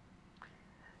way.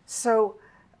 So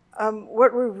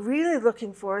what we're really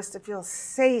looking for is to feel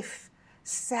safe,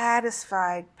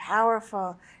 satisfied,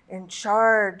 powerful, in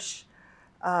charge,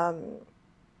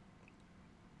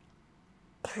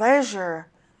 pleasure,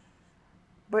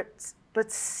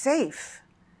 but safe.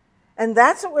 And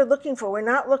that's what we're looking for. We're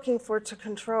not looking for to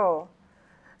control.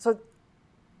 So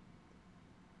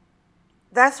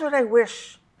that's what I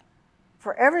wish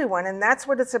for everyone, and that's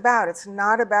what it's about. It's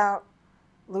not about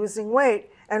losing weight.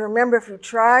 And remember, if you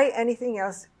try anything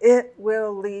else, it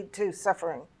will lead to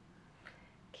suffering.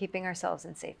 Keeping ourselves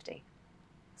in safety.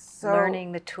 So,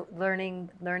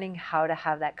 learning how to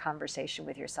have that conversation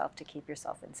with yourself to keep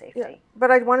yourself in safety. Yeah,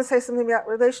 but I want to say something about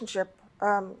relationship.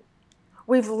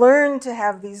 We've learned to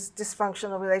have these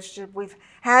dysfunctional relationships. We've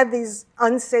had these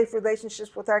unsafe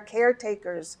relationships with our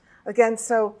caretakers. Again,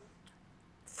 so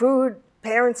food,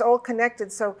 parents, all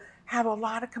connected. So have a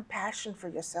lot of compassion for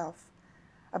yourself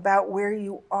about where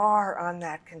you are on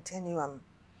that continuum.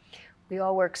 We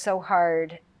all work so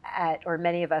hard or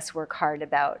many of us work hard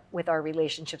with our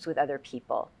relationships with other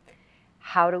people.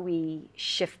 How do we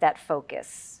shift that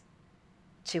focus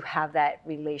to have that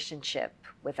relationship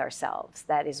with ourselves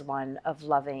that is one of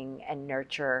loving and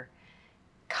nurture,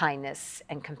 kindness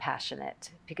and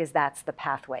compassionate, because that's the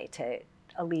pathway to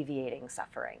alleviating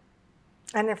suffering.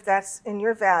 And if that's in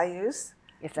your values,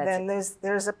 then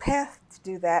there's a path to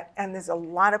do that. And there's a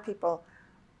lot of people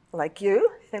like you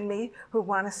and me who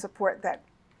want to support that.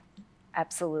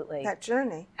 Absolutely. That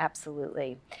journey.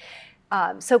 Absolutely.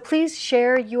 So please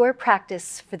share your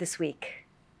practice for this week.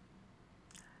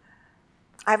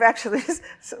 I've actually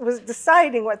was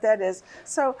deciding what that is.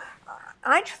 So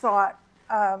I thought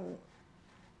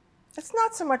it's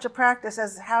not so much a practice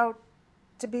as how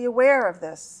to be aware of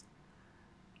this.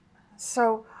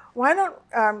 So why don't,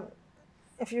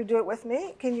 if you do it with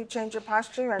me, can you change your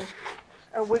posture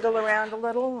and wiggle around a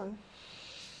little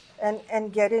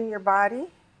and get in your body?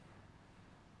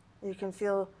 You can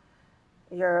feel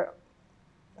your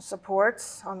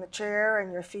supports on the chair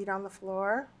and your feet on the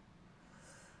floor.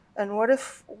 And what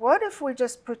if we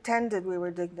just pretended we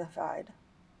were dignified?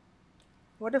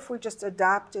 What if we just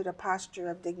adopted a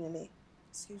posture of dignity?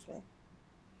 Excuse me.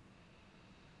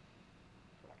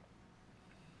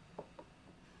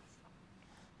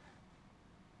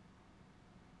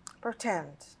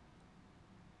 Pretend.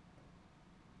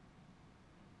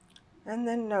 And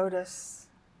then notice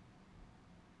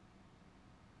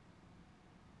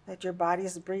that your body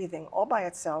is breathing all by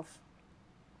itself.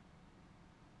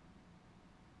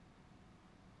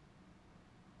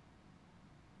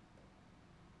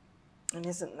 And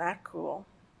isn't that cool?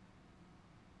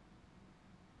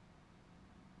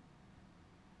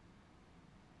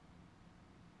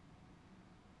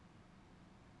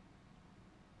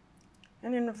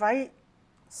 And invite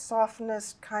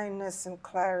softness, kindness, and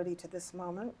clarity to this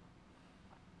moment.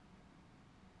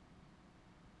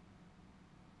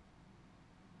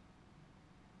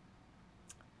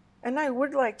 And I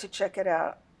would like to check it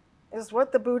out. Is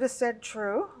what the Buddha said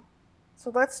true? So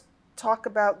let's talk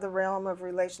about the realm of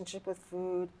relationship with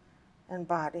food and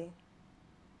body.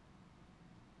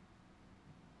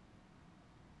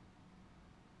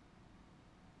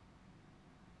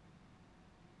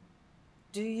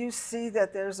 Do you see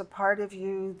that there's a part of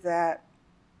you that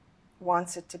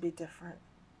wants it to be different?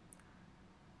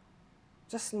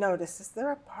 Just notice, is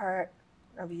there a part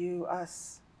of you,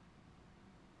 us,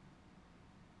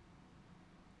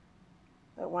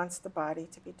 that wants the body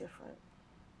to be different?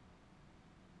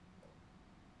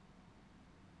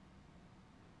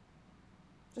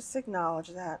 Just acknowledge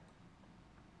that.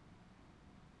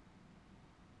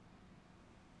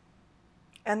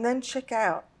 And then check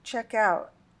out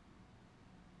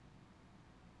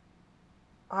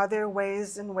Are there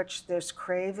ways in which there's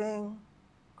craving,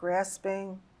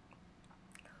 grasping,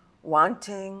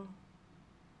 wanting,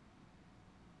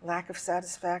 lack of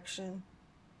satisfaction?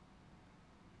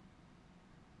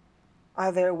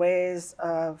 Are there ways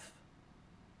of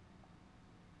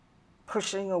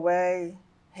pushing away,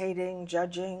 hating,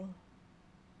 judging,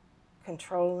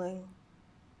 controlling?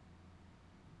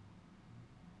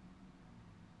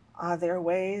 Are there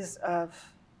ways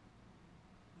of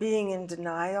being in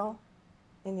denial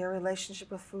in your relationship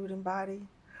with food and body,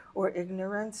 or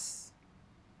ignorance?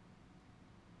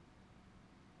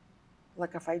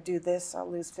 Like, if I do this, I'll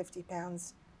lose 50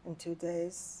 pounds in 2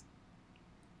 days.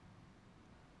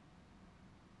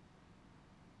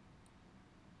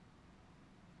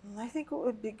 And I think it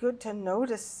would be good to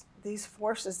notice these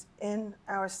forces in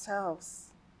ourselves.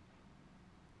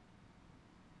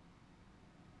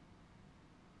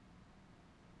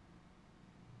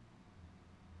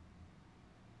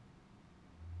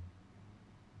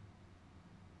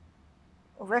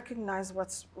 Recognize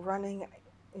what's running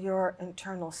your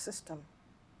internal system.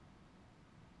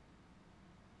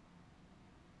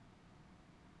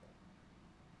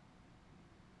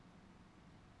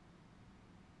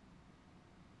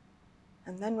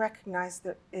 And then recognize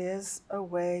there is a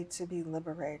way to be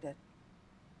liberated.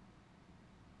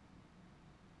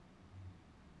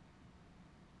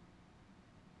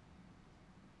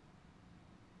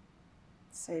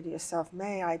 Say to yourself,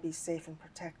 may I be safe and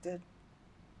protected.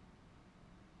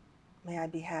 May I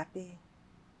be happy.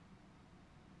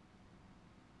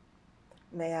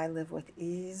 May I live with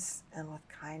ease and with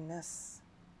kindness.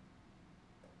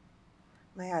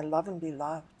 May I love and be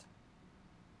loved.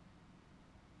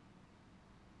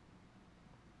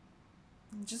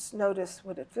 And just notice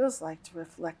what it feels like to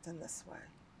reflect in this way.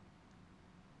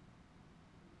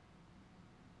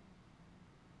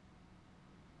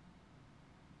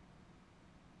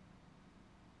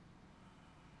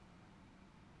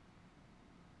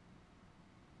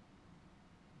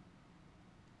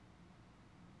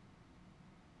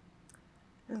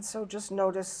 And so just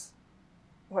notice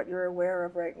what you're aware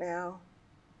of right now,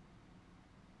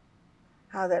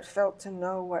 how that felt to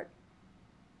know what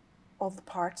all the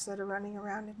parts that are running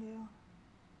around in you,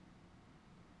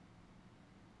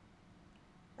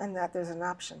 and that there's an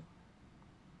option.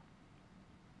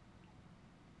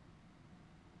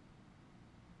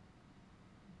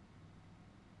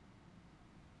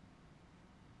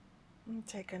 And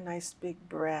take a nice big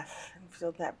breath and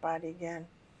feel that body again.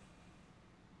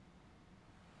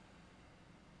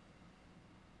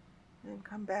 And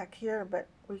come back here, but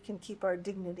we can keep our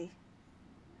dignity.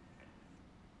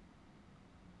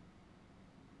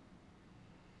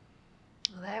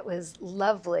 Well, that was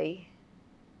lovely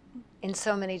in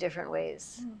so many different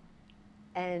ways.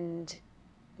 And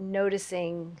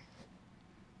noticing,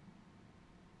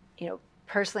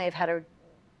 personally I've had a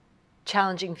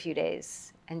challenging few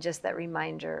days, and just that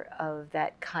reminder of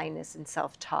that kindness and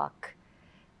self-talk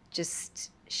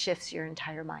just shifts your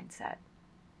entire mindset.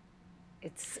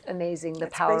 It's amazing the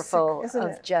powerful basic,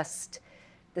 of just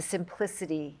the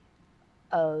simplicity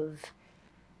of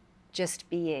just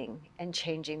being and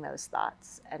changing those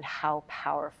thoughts, and how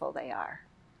powerful they are.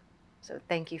 So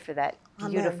thank you for that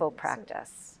beautiful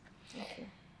practice. Okay.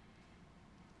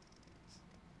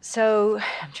 So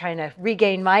I'm trying to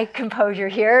regain my composure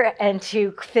here and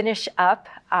to finish up.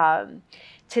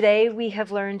 Today we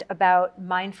have learned about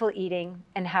mindful eating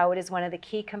and how it is one of the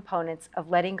key components of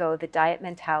letting go of the diet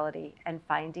mentality and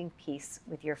finding peace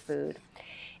with your food.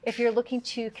 If you're looking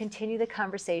to continue the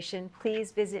conversation,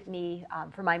 please visit me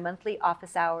for my monthly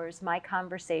office hours, my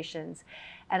conversations,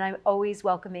 and I'm always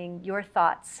welcoming your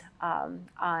thoughts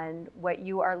on what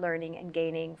you are learning and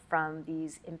gaining from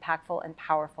these impactful and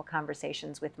powerful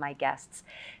conversations with my guests.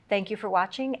 Thank you for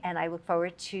watching, and I look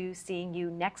forward to seeing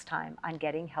you next time on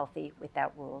Getting Healthy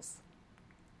Without Rules.